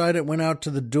 7-Eleven. Inside it went out to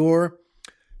the door.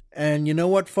 And you know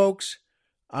what, folks?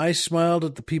 I smiled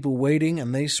at the people waiting,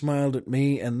 and they smiled at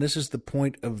me. And this is the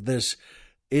point of this.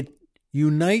 It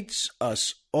unites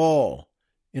us all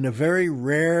in a very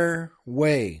rare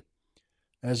way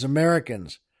as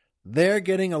Americans. They're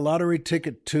getting a lottery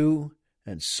ticket too,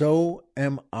 and so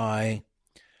am I.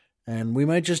 And we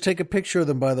might just take a picture of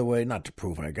them, by the way, not to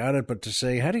prove I got it, but to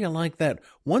say, how do you like that?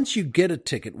 Once you get a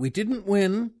ticket, we didn't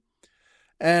win.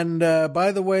 And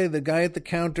by the way, the guy at the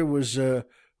counter was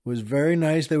very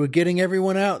nice. They were getting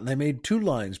everyone out, and they made 2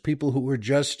 lines, people who were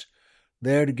just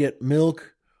there to get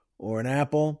milk or an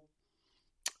apple.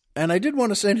 And I did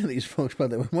want to say to these folks, by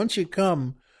the way, once you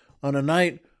come on a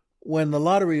night when the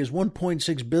lottery is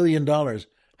 $1.6 billion,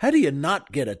 how do you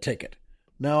not get a ticket?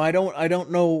 Now, I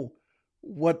don't know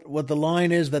what the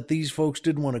line is that these folks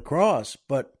didn't want to cross,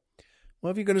 but, well,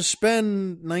 if you're going to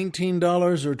spend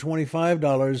 $19 or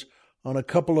 $25 on a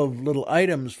couple of little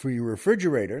items for your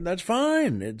refrigerator, that's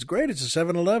fine. It's great. It's a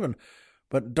 7-Eleven.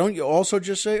 But don't you also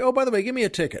just say, oh, by the way, give me a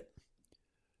ticket?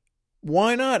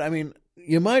 Why not? I mean,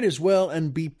 you might as well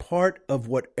and be part of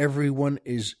what everyone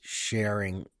is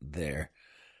sharing there.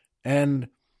 And,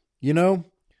 you know,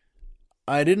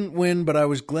 I didn't win, but I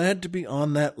was glad to be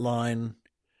on that line.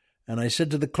 And I said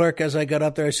to the clerk as I got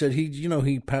up there, I said,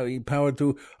 he powered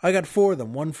through. I got 4 of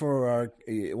them, one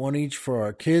each for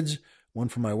our kids, one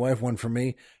for my wife, one for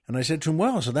me. And I said to him,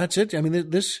 well, so that's it. I mean,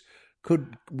 this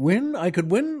could win. I could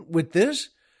win with this.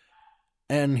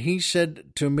 And he said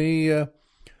to me,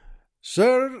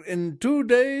 sir, in 2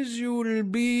 days you will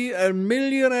be a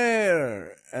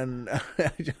millionaire. And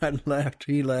I laughed.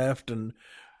 He laughed, and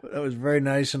that was very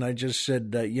nice. And I just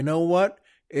said, you know what?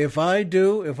 If I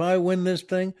win this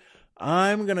thing,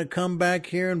 I'm going to come back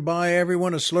here and buy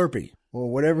everyone a Slurpee or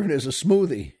whatever it is, a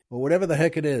smoothie or whatever the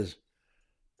heck it is.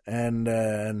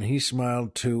 And he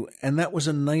smiled too. And that was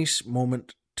a nice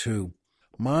moment too.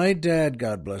 My dad,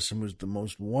 God bless him, was the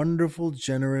most wonderful,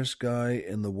 generous guy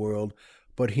in the world.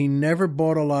 But he never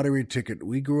bought a lottery ticket.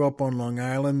 We grew up on Long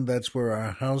Island. That's where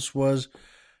our house was.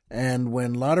 And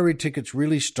when lottery tickets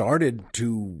really started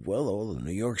to, well, the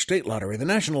New York State Lottery, the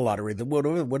National Lottery,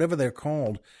 whatever they're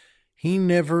called, he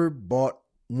never bought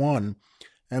one.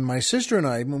 And my sister and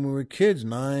I, when we were kids,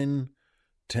 9,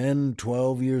 10,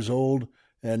 12 years old,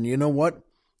 and you know what?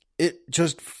 It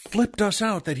just flipped us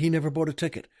out that he never bought a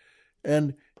ticket.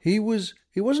 And he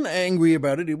wasn't angry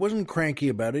about it. He wasn't cranky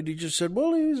about it. He just said,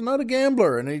 well, he's not a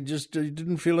gambler. And he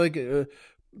didn't feel like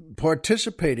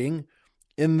participating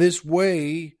in this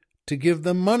way to give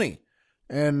them money.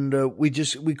 And we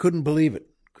couldn't believe it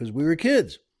because we were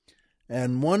kids.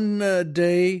 And one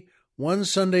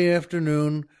Sunday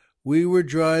afternoon, we were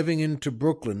driving into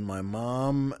Brooklyn, my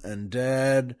mom and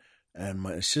dad and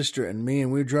my sister and me,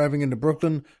 and we were driving into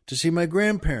Brooklyn to see my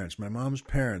grandparents, my mom's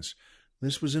parents.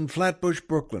 This was in Flatbush,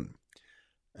 Brooklyn.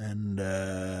 And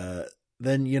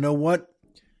then, you know what?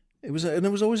 It was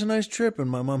always a nice trip, and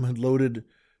my mom had loaded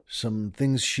some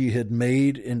things she had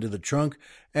made into the trunk,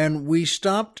 and we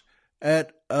stopped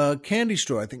at a candy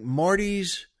store. I think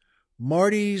Marty's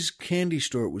Candy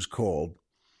Store it was called.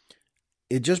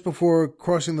 It just before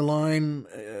crossing the line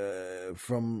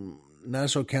from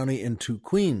Nassau County into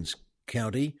Queens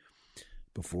County,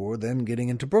 before then getting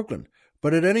into Brooklyn.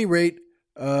 But at any rate,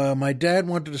 my dad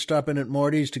wanted to stop in at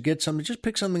Marty's to get something, just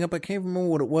pick something up. I can't remember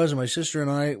what it was, and my sister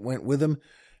and I went with him.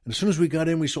 And as soon as we got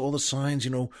in, we saw all the signs,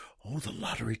 the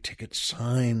lottery ticket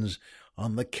signs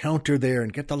on the counter there,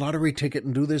 and get the lottery ticket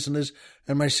and do this and this.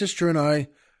 And my sister and I,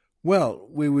 well,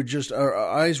 we were just, our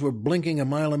eyes were blinking a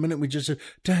mile a minute. We just said,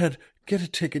 Dad, get a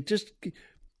ticket. Just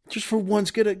for once,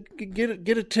 get a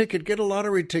ticket, get a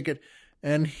lottery ticket.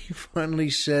 And he finally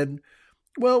said,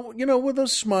 well, with a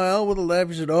smile, with a laugh,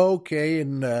 he said, okay.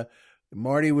 And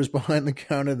Marty was behind the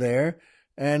counter there,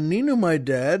 and he knew my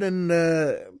dad, and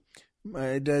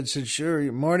my dad said,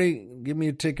 sure, Marty, give me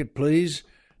a ticket, please.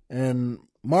 And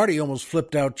Marty almost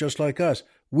flipped out just like us.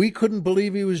 We couldn't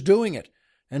believe he was doing it.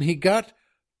 And he got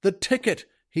the ticket.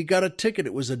 He got a ticket.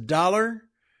 It was $1,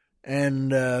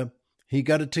 and he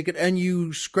got a ticket, and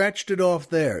you scratched it off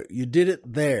there. You did it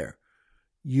there.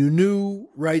 You knew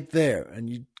right there. And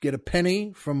you get a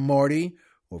penny from Marty,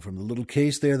 or from the little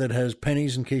case there that has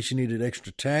pennies in case you needed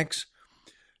extra tax.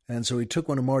 And so he took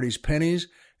one of Marty's pennies,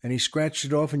 and he scratched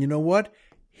it off, and you know what?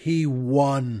 He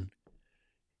won.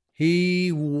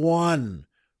 He won.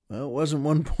 Well, it wasn't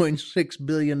 $1.6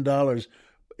 billion,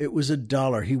 It was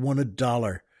 $1. He won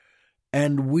 $1.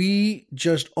 And we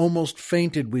just almost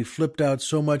fainted. We flipped out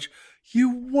so much.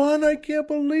 You won! I can't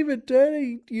believe it,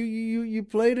 Daddy. You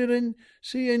played it and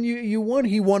you won.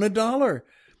 He won $1.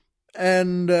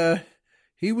 And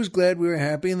he was glad we were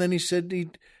happy. And then he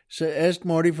asked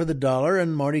Marty for the $1,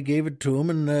 and Marty gave it to him,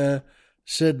 and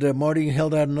Marty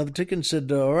held out another ticket and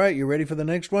said, all right, you ready for the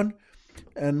next one?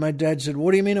 And my dad said,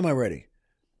 what do you mean am I ready?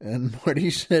 And Marty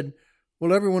said,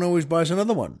 well, everyone always buys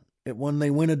another one when they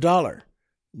win $1.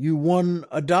 You won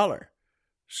 $1.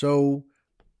 So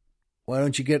why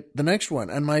don't you get the next one?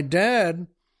 And my dad,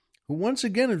 who once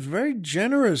again is very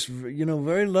generous,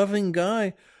 very loving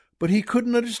guy, but he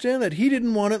couldn't understand that. He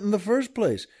didn't want it in the first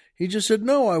place. He just said,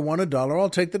 no, I won $1. I'll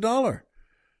take the $1.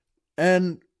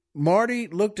 And Marty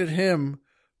looked at him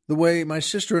the way my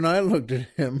sister and I looked at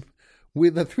him. We,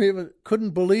 the three of us,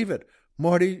 couldn't believe it.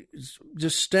 Marty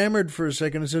just stammered for a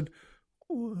second and said,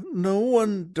 no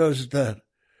one does that.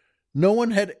 No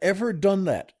one had ever done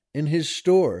that in his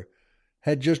store,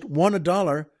 had just won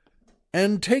 $1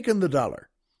 and taken the $1.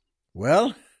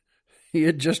 Well, he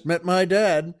had just met my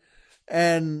dad,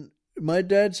 and my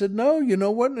dad said, no, you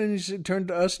know what? And he turned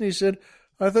to us and he said,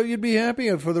 I thought you'd be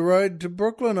happy for the ride to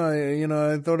Brooklyn.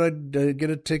 I thought I'd get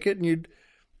a ticket and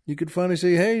you could finally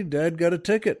say, hey, Dad got a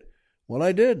ticket. Well,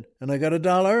 I did, and I got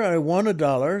 $1. I won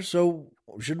 $1, so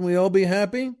shouldn't we all be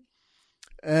happy?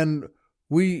 And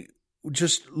we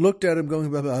just looked at him going,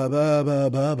 ba, ba, ba, ba,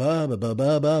 ba, ba, ba,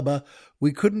 ba, ba, ba.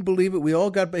 We couldn't believe it. We all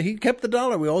got back. He kept the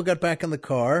 $1. We all got back in the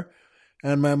car,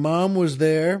 and my mom was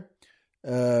there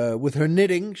with her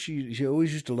knitting. She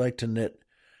always used to like to knit,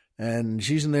 and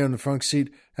she's in there in the front seat,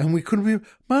 and we couldn't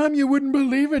believe, Mom, you wouldn't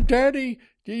believe it, Daddy.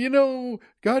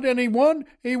 God, and he won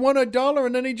 $1,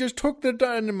 and then he just took the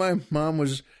 $1. And my mom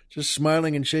was just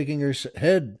smiling and shaking her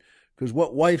head, because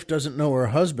what wife doesn't know her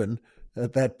husband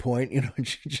at that point? And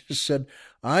she just said,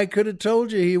 I could have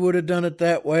told you he would have done it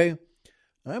that way.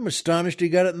 I'm astonished he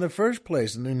got it in the first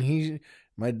place. And then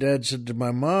my dad said to my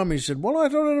mom, he said, well, I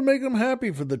thought it'd make him happy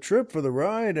for the trip, for the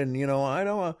ride, and I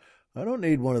don't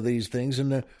need one of these things.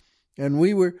 And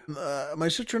we were, my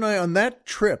sister and I, on that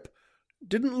trip,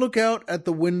 didn't look out at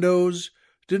the windows,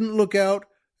 didn't look out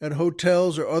at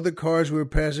hotels or other cars we were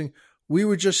passing. We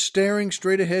were just staring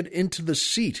straight ahead into the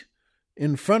seat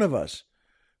in front of us.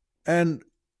 And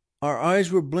our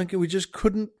eyes were blinking. We just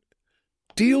couldn't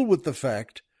deal with the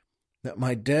fact that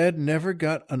my dad never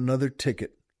got another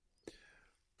ticket.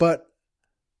 But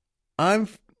I'm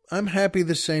happy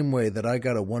the same way that I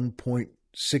got a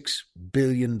 $1.6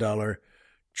 billion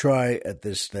try at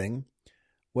this thing.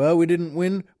 Well, we didn't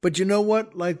win, but you know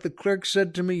what? Like the clerk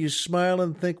said to me, you smile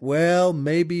and think, well,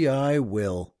 maybe I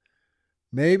will.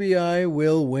 Maybe I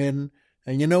will win.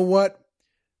 And you know what?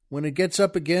 When it gets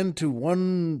up again to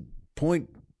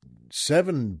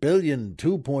 1.7 billion,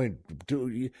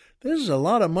 2.2, this is a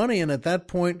lot of money. And at that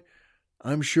point,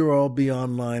 I'm sure I'll be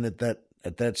online at that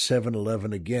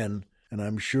 7-Eleven again. And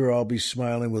I'm sure I'll be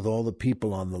smiling with all the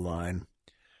people on the line.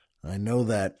 I know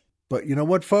that. But you know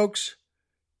what, folks?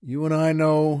 You and I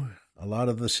know a lot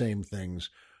of the same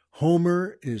things.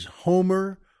 Homer is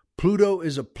Homer. Pluto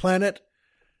is a planet.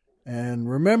 And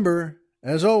remember,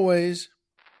 as always,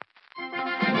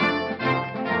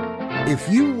 if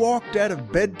you walked out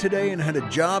of bed today and had a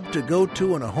job to go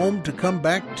to and a home to come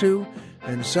back to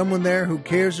and someone there who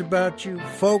cares about you,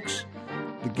 folks,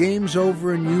 the game's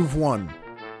over and you've won.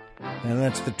 And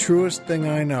that's the truest thing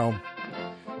I know.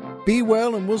 Be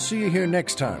well, and we'll see you here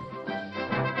next time.